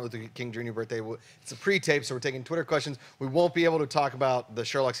be on Martin Luther King Jr. birthday. It's a pre-tape, so we're taking Twitter questions. We won't be able to talk about the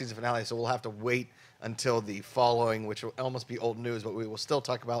Sherlock season finale, so we'll have to wait until the following, which will almost be old news, but we will still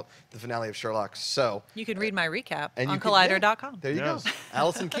talk about the finale of Sherlock. So you can read my recap on Collider.com. There you go.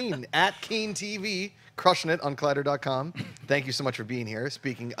 Allison Keane at Keane TV, crushing it on Collider.com. Thank you so much for being here.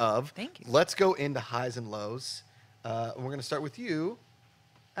 Speaking of, thank you. Let's go into highs and lows. We're going to start with you,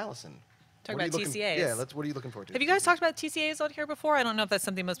 Allison. Talk about TCAs. Yeah, what are you looking forward to? Have you guys talked about TCAs on here before? I don't know if that's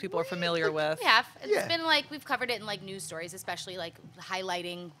something most people are familiar with. We have. It's been like, we've covered it in like news stories, especially like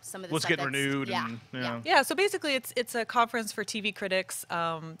highlighting some of the What's stuff getting renewed. Yeah, so basically it's a conference for TV critics.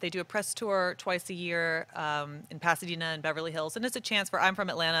 They do a press tour twice a year in Pasadena and Beverly Hills. And it's a chance I'm from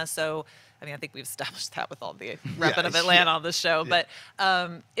Atlanta, so I mean, I think we've established that with all the repping of Atlanta on this show. But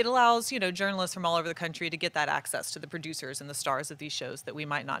it allows, you know, journalists from all over the country to get that access to the producers and the stars of these shows that we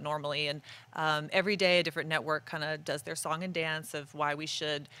might not normally. And every day, a different network kind of does their song and dance of why we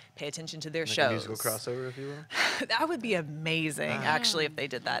should pay attention to their shows. A musical crossover, if you will. That would be amazing, actually, if they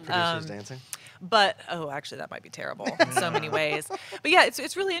did that. Producers dancing. But, actually, that might be terrible in so many ways. But yeah,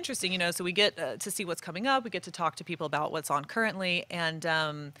 it's really interesting, you know, so we get to see what's coming up. We get to talk to people about what's on currently. And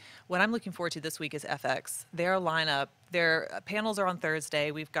what I'm looking forward to this week is FX. Their lineup, their panels are on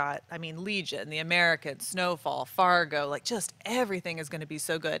Thursday. We've got, I mean, Legion, The American, Snowfall, Fargo, like just everything is going to be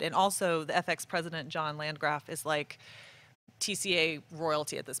so good. And also the FX president, John Landgraf, is like TCA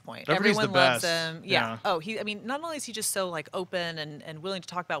royalty at this point. Everyone loves him. Yeah. Oh, I mean, not only is he just so like open and willing to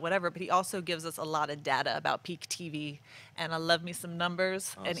talk about whatever, but he also gives us a lot of data about peak TV. And I love me some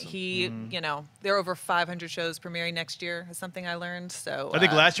numbers. Awesome. And he, you know, there are over 500 shows premiering next year, is something I learned. So I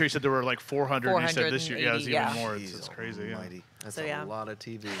think last year he said there were like 400. And he said this year, it's even more. Jeez, it's crazy. Almighty. That's a lot of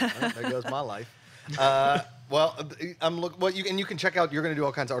TV. There goes my life. Well, you can check out. You're going to do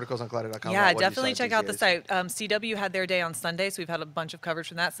all kinds of articles on Collider.com. Yeah, definitely check out the site. CW had their day on Sunday, so we've had a bunch of coverage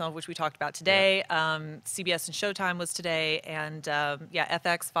from that, some of which we talked about today. CBS and Showtime was today, and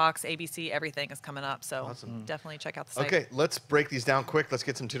FX, Fox, ABC, everything is coming up. So definitely check out the site. Okay, let's break these down quick. Let's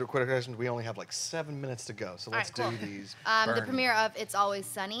get some Twitter questions. We only have like 7 minutes to go, so let's do these. The premiere of It's Always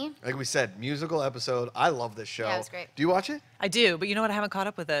Sunny. Like we said, musical episode. I love this show. Yeah, it was great. Do you watch it? I do, but you know what? I haven't caught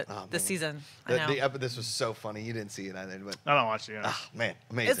up with it this season. I know. This was so funny. You didn't see it either, but I don't watch it. Man,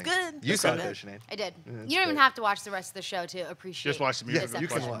 amazing. It's good. You saw it, though, Sinead. I did. You don't even have to watch the rest of the show to appreciate. Just watch the music. You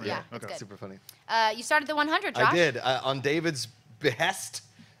can watch. Yeah, it's good. super funny. You started the 100, Josh. I did on David's behest.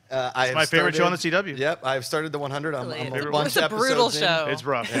 It's my favorite show on the CW. Yep, I've started the 100. It's a brutal show. It's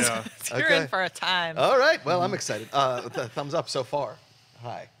rough. Yeah. You're in for a time. All right. Well, I'm excited. Thumbs up so far.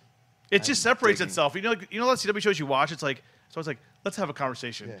 Hi. It just separates itself. You know, the CW shows you watch. It's like let's have a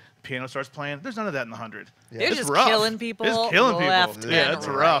conversation. Yeah. Piano starts playing. There's none of that in the 100. Yeah. They're It's just rough. killing people. It's killing people. Left Yeah, and it's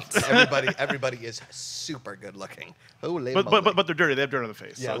right. rough. Everybody is super good looking. Holy but moly. they're dirty. They have dirt on the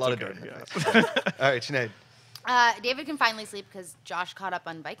face. Yeah, so a lot it's of okay. dirt. Yeah. All right, Sinead. David can finally sleep because Josh caught up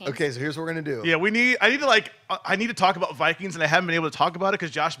on Vikings. Okay, so here's what we're gonna do. Yeah, I need to talk about Vikings, and I haven't been able to talk about it because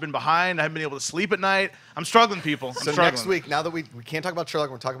Josh has been behind. I haven't been able to sleep at night. I'm struggling, people. I'm So struggling. next week, now that we can't talk about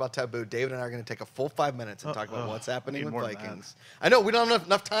Sherlock, we're talking about Taboo. David and I are going to take a full 5 minutes and talk about what's happening with more than Vikings. I know we don't have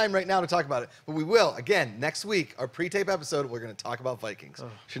enough time right now to talk about it, but we will again next week. Our pre-tape episode, we're going to talk about Vikings.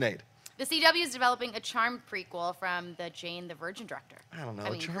 Sinead. The CW is developing a Charmed prequel from the Jane the Virgin director. I don't know. I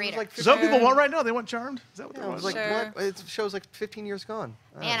mean, Charmed was creator. like Is that what 15 people want right now? They want Charmed? Is that what they I want? was like, Sure. what? It show's like 15 years gone.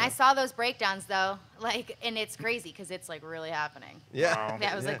 Man, I saw those breakdowns though, like, and it's crazy because it's like really happening. Yeah. Wow.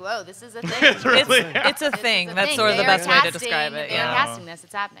 Yeah, I was Yeah. like, whoa, this is a thing. It's really It's a This thing. is a That's thing. sort of the They best are way to casting- describe it. They're Yeah. casting this.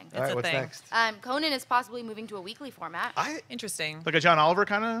 It's happening. All right, a what's thing. next? Conan is possibly moving to a weekly format. Interesting. Like a John Oliver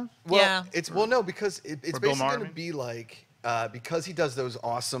kind of? Well, Yeah. no, because it's Or Bill basically Maher, going to be like because he does those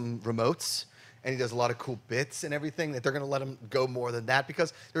awesome remotes and he does a lot of cool bits and everything that they're going to let him go more than that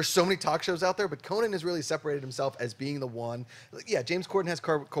because there's so many talk shows out there. But Conan has really separated himself as being the one. Yeah, James Corden has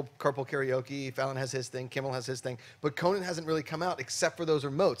carpool karaoke. Fallon has his thing. Kimmel has his thing. But Conan hasn't really come out except for those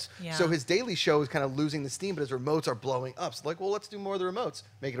remotes. Yeah. So his daily show is kind of losing the steam, but his remotes are blowing up. So like, well, let's do more of the remotes.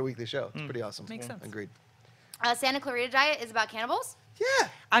 Make it a weekly show. It's pretty awesome. Makes sense. Agreed. Santa Clarita Diet is about cannibals. Yeah.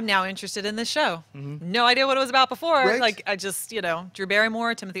 I'm now interested in this show. No idea what it was about before. Right. Like, I just, Drew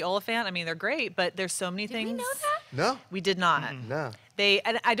Barrymore, Timothy Oliphant. I mean, they're great, but there's so many Did things. we know that? No. We did not. No.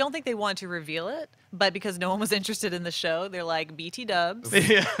 And I don't think they wanted to reveal it, but because no one was interested in the show, they're like, BT dubs.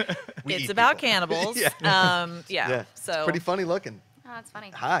 Yeah. We It's eat about people. cannibals. Yeah. Yeah. So It's pretty funny looking. Oh, that's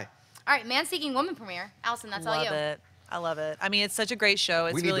funny. Hi. All right, Man Seeking Woman premiere. Allison, that's all love you. it. I love it. I mean, it's such a great show.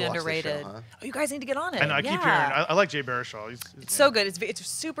 It's We need to really watch this show, underrated. huh? Oh, you guys need to get on it. And I keep hearing, I like Jay Baruchel. He's So good. It's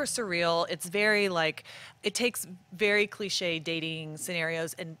super surreal. It's very like it takes very cliche dating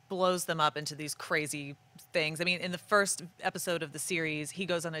scenarios and blows them up into these crazy things. I mean, in the first episode of the series, he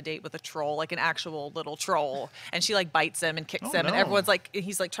goes on a date with a troll, like an actual little troll, and she like bites him and kicks Oh, him, and no. everyone's like,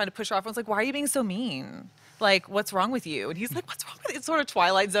 he's like trying to push her off. Everyone's like, why are you being so mean? Like, what's wrong with you? And he's like, what's wrong with you? It's sort of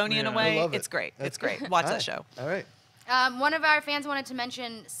Twilight Zone-y in a Yeah. way. I love it. It's great. That's It's great. good. Watch Hi. that show. All right. One of our fans wanted to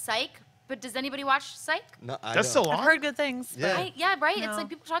mention Psych, but does anybody watch Psych? No, I That's don't. still I've on? heard good things. Yeah. But Yeah, right? It's No. like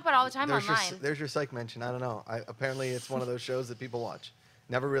people talk about it all the time There's online. there's your psych mention. I don't know. Apparently, it's one of those shows that people watch.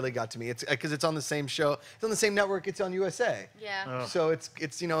 Never really got to me. It's because it's on the same show. It's on the same network. It's on USA. Yeah. Oh. So it's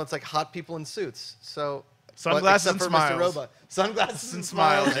it's like hot people in suits. So Sunglasses except and for Mr. smiles. Robot. Sunglasses and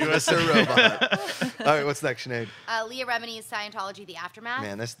smiles, smiles. USA. Mr. Robot. All right, what's next, Sinead? Leah Remini's Scientology: The Aftermath.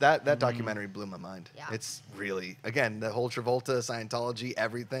 Man, that documentary blew my mind. Yeah. It's really, again, the whole Travolta, Scientology,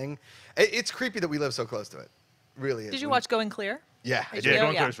 everything. It's creepy that we live so close to it. Really is. did you watch Going Clear? Yeah, I Yeah, did. Yeah,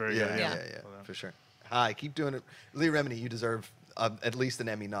 Going yeah. Clear is very Yeah, good. yeah, Yeah. yeah, for sure. Hi, keep doing it. Leah Remini, you deserve at least an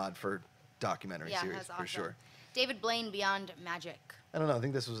Emmy nod for documentary Yeah, series, that's awesome. for sure. David Blaine: Beyond Magic. I don't know. I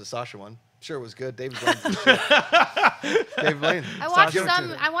think this was a Sasha one. Sure, it was good. David Blaine. David Blaine. I watched Give it to some.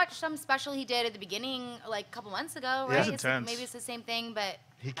 them. I watched some special he did at the beginning, like a couple months ago, Yeah. right? It's intense. Maybe it's the same thing, but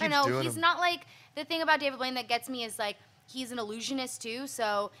He I keeps don't know. doing He's them. not like the thing about David Blaine that gets me is like he's an illusionist too.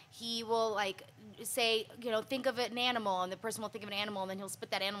 So he will like say, think of an animal, and the person will think of an animal, and then he'll spit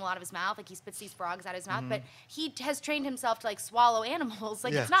that animal out of his mouth, like he spits these frogs out of his mouth. But he has trained himself to like swallow animals.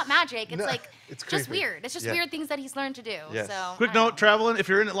 Like Yeah. it's not magic. It's No, like it's just creepy. weird. It's just Yeah. weird things that he's learned to do. Yes. So Quick I don't note, know. traveling, if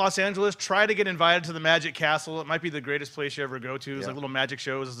you're in Los Angeles, try to get invited to the Magic Castle. It might be the greatest place you ever go to. It's Yeah. like little magic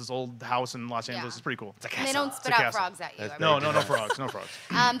shows. It's this old house in Los Angeles. Yeah. It's pretty cool. And they don't spit a out castle. frogs at you. That's I No, mean. no frogs. No frogs.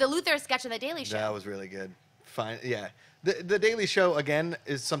 The Luther sketch of the Daily Show. That was really good. Fine. Yeah. The Daily Show, again,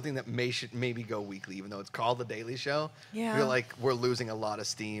 is something that should maybe go weekly, even though it's called The Daily Show. Yeah. I feel like we're losing a lot of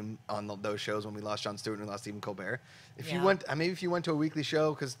steam on those shows when we lost Jon Stewart and we lost Stephen Colbert. If you Yeah. went, maybe if you went to a weekly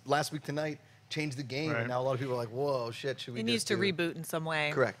show, because last week tonight changed the game, Right. and now a lot of people are like, whoa, shit, should we It needs just to do-" reboot in some way.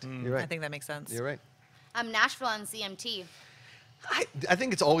 Correct. You're right. I think that makes sense. You're right. Nashville on CMT. I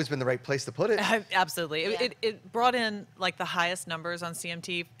think it's always been the right place to put it. Absolutely. Yeah. It brought in like the highest numbers on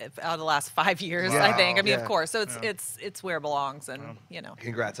CMT out of the last 5 years, Wow. I think. I mean, Yeah. of course. So it's where it belongs, and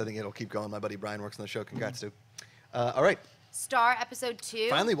Congrats. I think it'll keep going. My buddy Brian works on the show. Congrats, dude. All right. Star episode 2.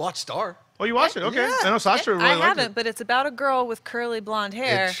 Finally watched Star. Oh, you watched it? Okay. Yeah. I know Sasha really I liked haven't, it. but it's about a girl with curly blonde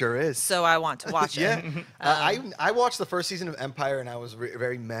hair. It sure is. So I want to watch Yeah. it. I watched the first season of Empire and I was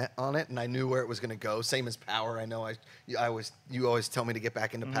very met on it and I knew where it was going to go. Same as Power. I know you always tell me to get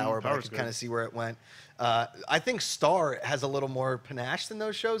back into Power, but I Power's could kind of good. see where it went. I think Star has a little more panache than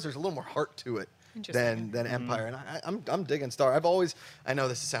those shows. There's a little more heart to it Interesting. than Empire. And I'm digging Star. I know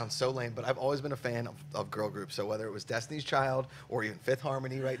this sounds so lame, but I've always been a fan of girl groups. So whether it was Destiny's Child or even Fifth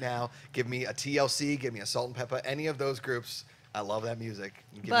Harmony right now, give me a TLC, give me a Salt and Pepper, any of those groups. I love that music.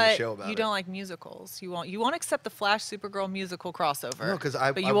 Give me a But show about you it. don't like musicals. You won't accept the Flash Supergirl musical crossover. No, 'cause but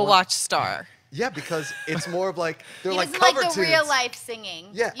I you will want- watch Star. Yeah, because it's more of like they're He like doesn't cover like the tunes. real life singing.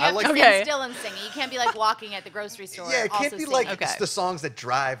 Yeah, you I have like- to Okay. sit still and sing it. You can't be like walking at the grocery store. Yeah, it can't also be singing. like Okay. it's the songs that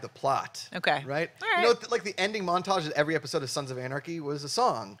drive the plot. Okay. Right? All You know, right. like the ending montage of every episode of Sons of Anarchy was a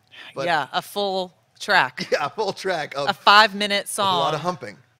song. But Yeah, a full track. yeah, a full track of A 5-minute a song. lot of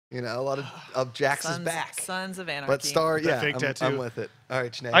humping. You know, a lot of Jax's Sons, back. Sons of Anarchy. But Star, That yeah, fake I'm tattoo. with it. All right,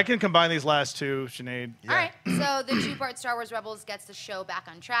 Sinead. I can combine these last two, Sinead. All right, so the two-part Star Wars Rebels gets the show back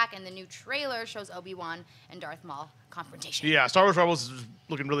on track, and the new trailer shows Obi-Wan and Darth Maul confrontation. Yeah, Star Wars Rebels is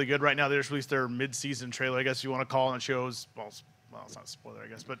looking really good right now. They just released their mid-season trailer, I guess you want to call it. And it shows, well, it's not a spoiler, I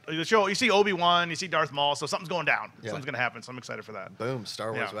guess, but the show, you see Obi-Wan, you see Darth Maul, so something's going down. Yeah. Something's going to happen, so I'm excited for that. Boom,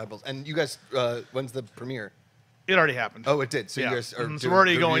 Star Wars Yeah. Rebels. And you guys, when's the premiere? It already happened. Oh, it did. So yeah. you guys are So doing- we're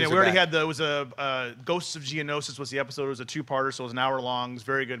already the going. Yeah, reviews we are already back. had it was a Ghosts of Geonosis was the episode. It was a two-parter, so it was an hour long. It's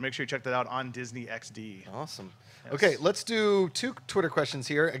very good. Make sure you check that out on Disney XD. Awesome. Yes. Okay, let's do 2 Twitter questions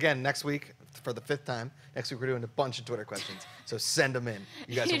here. Again, next week for the 5th time. Next week we're doing a bunch of Twitter questions. So send them in.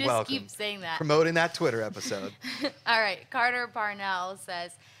 You guys You are just welcome. keep saying that. Promoting that Twitter episode. All right, Carter Parnell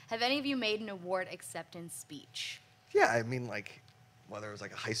says, have any of you made an award acceptance speech? Yeah, I mean, like, whether it was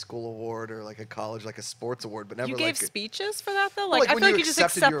like a high school award or like a college, like a sports award, but never You like gave speeches for that though? Well, Like, like I when feel you like you just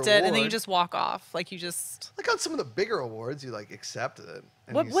accepted accept your it and then you award. just walk off. Like you just. like on some of the bigger awards, you like accepted it.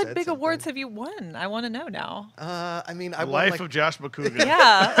 and What you what said big awards something. have you won? I want to know now. I mean, I won Life like of Josh Macuga.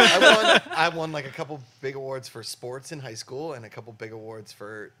 Yeah. I won like a couple big awards for sports in high school and a couple big awards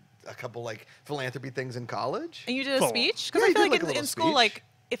for a couple like philanthropy things in college. And you did a Cool. speech? Yeah, Because you I feel did, like like, a in little school, speech. like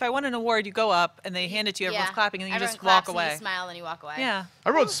if I won an award, you go up and they hand it to you, everyone's clapping, and then you Everyone just claps walk and away. you smile and you walk away. Yeah. I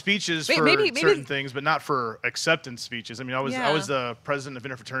wrote speeches Wait, for maybe- certain things, but not for acceptance speeches. I mean, I was Yeah. the president of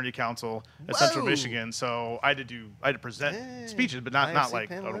Interfraternity Council at Central Whoa. Michigan, so I had to present Hey, speeches, but not IFC like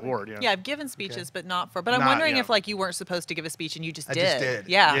panel, an whatever. award. Yeah. Yeah, I've given speeches, but not for. But I'm Not- wondering yeah. if like you weren't supposed to give a speech and you just I did. just did.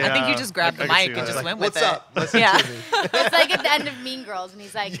 Yeah, I think you Yeah, just grabbed I the can see mic that. and just Like, went What's with up? it. Listen Yeah. to me. It's like at the end of Mean Girls, and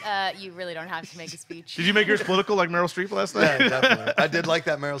he's like, you really don't have to make a speech. Did you make yours political like Meryl Streep last Yeah, night? definitely. I did like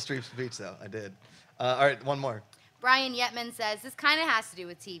that Meryl Streep speech, though. I did. All right, one more. Brian Yetman says, this kind of has to do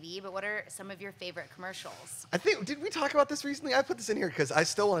with TV, but what are some of your favorite commercials? I think, did we talk about this recently? I put this in here because I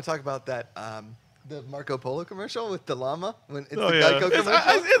still want to talk about that, the Marco Polo commercial with the llama. When it's Oh, the yeah. Geico It's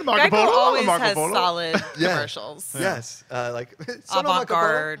commercial. Marco Geico Polo. I love always Marco has Polo. solid Yeah. commercials. Yes. Like, son of Marco Polo.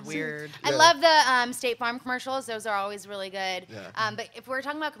 Avant-garde, See? weird. I Yeah. love the State Farm commercials. Those are always really good. Yeah. But if we're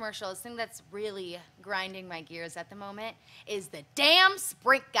talking about commercials, the thing that's really grinding my gears at the moment is the damn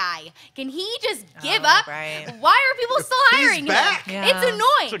Sprint guy. Can he just give Oh, up? right. Why are people still He's hiring back. him? Yeah. It's annoying.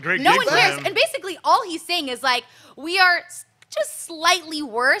 It's a great no gig one for cares. him. And basically, all he's saying is like, we are just slightly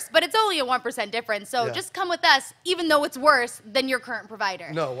worse, but it's only a 1% difference. So Yeah. just come with us, even though it's worse than your current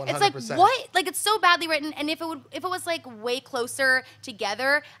provider. No, It's like 100%. what? Like it's so badly written. And if it was like way closer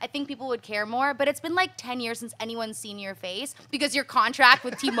together, I think people would care more. But it's been like 10 years since anyone's seen your face because your contract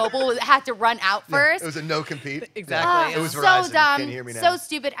with T-Mobile had to run out first. It was a no compete. Exactly. It was so Verizon. dumb, Can't hear me now. so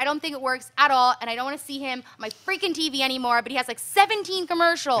stupid. I don't think it works at all, and I don't want to see him on my freaking TV anymore. But he has like 17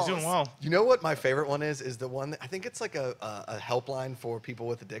 commercials. He's doing well. You know what my favorite one is? Is the one that, I think it's like a helpline for people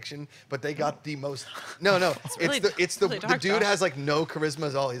with addiction, but they got the most. No, really- it's the really the dark, dude Josh. has like no charisma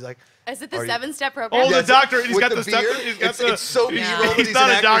at all. He's like, Is it the Are you- 7-step program? Oh, Yeah, the it's doctor. And he's with got the the stuff. beard. He's got It's so he's, B-roll, but he's he's not an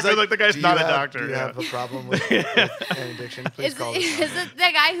a actor. doctor. He's Like the guy's "Do not you a have- doctor. Do you yeah. have a problem with an addiction? Please Is, call is this it number.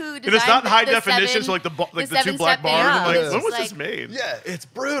 the guy who designed And it's not in high the definition, seven- so like the two 7-step black bars. thing? I'm like, Yeah. when was It's this like- made? Yeah, it's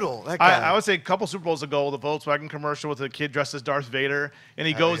brutal. That guy. I would say a couple Super Bowls ago, the Volkswagen commercial with a kid dressed as Darth Vader, and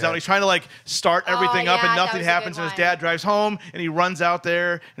he goes yeah. out, he's trying to like start everything up, yeah, and that nothing was a happens, good and his one. dad drives home, and he runs out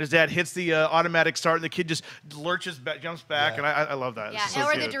there, and his dad hits the automatic start, and the kid just lurches back, jumps back, Yeah. and I love that. Yeah, It's so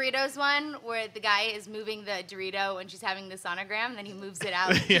or cute. the Doritos one where the guy is moving the Dorito when she's having the sonogram, and then he moves it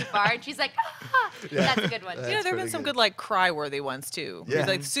out too far, and she's like, ah. That's a good one. That's You know, there have pretty been some good. good like cry-worthy ones too. Yeah. There's,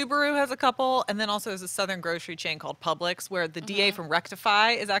 like Subaru has a couple, and then also there's a southern grocery chain called Publix where the Mm-hmm. DA from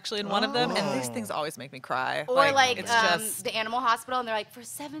Rectify is actually in one of them, and these Oh. things always make me cry. Or like it's just the animal hospital, and they're like, for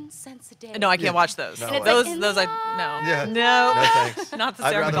 7 cents a day. no, I can't Yeah. watch those. No And it's way. like, Those in those the I no Yeah. no No thanks. not the I'd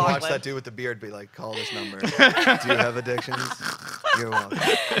Sarah rather watch McLachlan. that dude with the beard be like, call this number. Do you have addictions? You're welcome.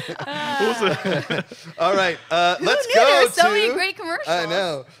 All right, let's knew go there were so to. many great commercials? I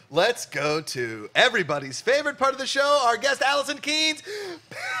know. Let's go to everybody's favorite part of the show. Our guest, Allison Keane's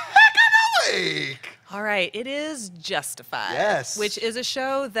Pick of the Week. All right, it is Justified. Yes. Which is a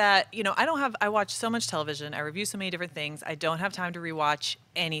show that, you know, I watch so much television, I review so many different things, I don't have time to rewatch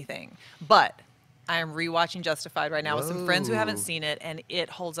anything. But I am rewatching Justified right now with some friends who haven't Whoa. seen it, and it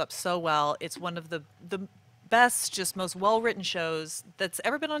holds up so well. It's one of the best, just most well-written shows that's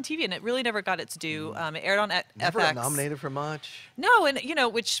ever been on TV, and it really never got its due. It aired on Never FX. nominated for much. No, and you know,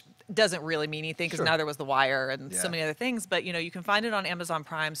 which doesn't really mean anything because Sure. now there was The Wire and Yeah. so many other things. But, you know, you can find it on Amazon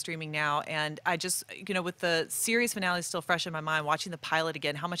Prime streaming now. And I just, you know, with the series finale still fresh in my mind, watching the pilot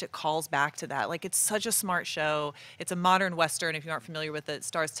again, how much it calls back to that. Like, it's such a smart show. It's a modern Western, if you aren't familiar with it. It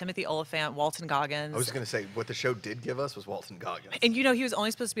stars Timothy Oliphant, Walton Goggins. I was going to say, what the show did give us was Walton Goggins. And, you know, he was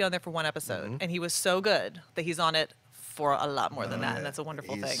only supposed to be on there for one episode. And he was so good that he's on it for a lot more than that. And that's a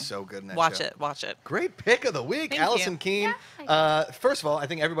wonderful He's thing. so good in that Watch show. it. Watch it. Great pick of the week, Thank Allison you. Keane. First of all, I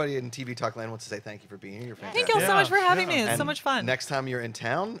think everybody in TV Talk Land wants to say thank you for being here. You're fantastic. Thank you all so much for having me. It's And so much fun. Next time you're in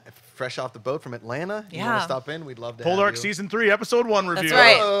town, fresh off the boat from Atlanta, you want Yeah. to stop in, we'd love to Poldark have you. Season 3, Episode 1 review. That's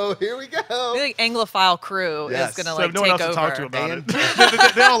right. Oh, here we I go. feel like Anglophile crew Yes. is going to So I like have no one take else over. to talk to about And-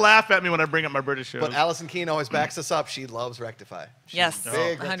 it. they all laugh at me when I bring up my British shows. But Allison Keane always backs us up. She loves Rectify. She's Yes, a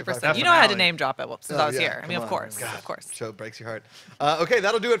big 100%. Rectify You know I had to finale. name drop it since I was here. I mean, come of on. course, God, of course. Show breaks your heart. Okay,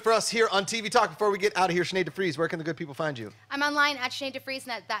 that'll do it for us here on TV Talk. Before we get out of here, Sinead DeFries, where can the good people find you? I'm online at Sinead DeFries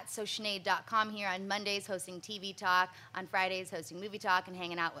and at that'ssosinead.com here on Mondays hosting TV Talk, on Fridays hosting Movie Talk, and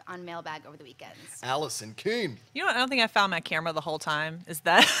hanging out on Mailbag over the weekends. Allison Keane. You know what? I don't think I found my camera the whole time. Is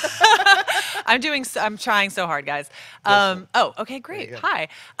that I'm trying so hard, guys. Oh, okay, great. you go. Hi.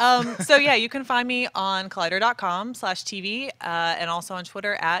 So yeah, you can find me on collider.com/TV and also on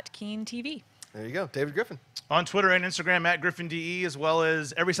Twitter at Keane TV. There you go. David Griffin. On Twitter and Instagram at GriffinDE, as well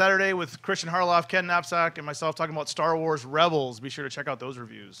as every Saturday with Christian Harloff, Ken Knapsack, and myself talking about Star Wars Rebels. Be sure to check out those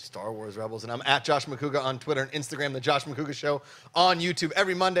reviews. Star Wars Rebels. And I'm at Josh Macuga on Twitter and Instagram, The Josh Macuga Show on YouTube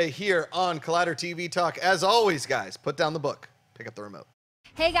every Monday here on Collider TV Talk. As always, guys, put down the book. Pick up the remote.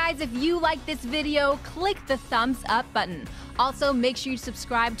 Hey guys, if you like this video, click the thumbs up button. Also, make sure you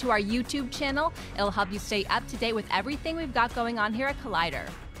subscribe to our YouTube channel. It'll help you stay up to date with everything we've got going on here at Collider.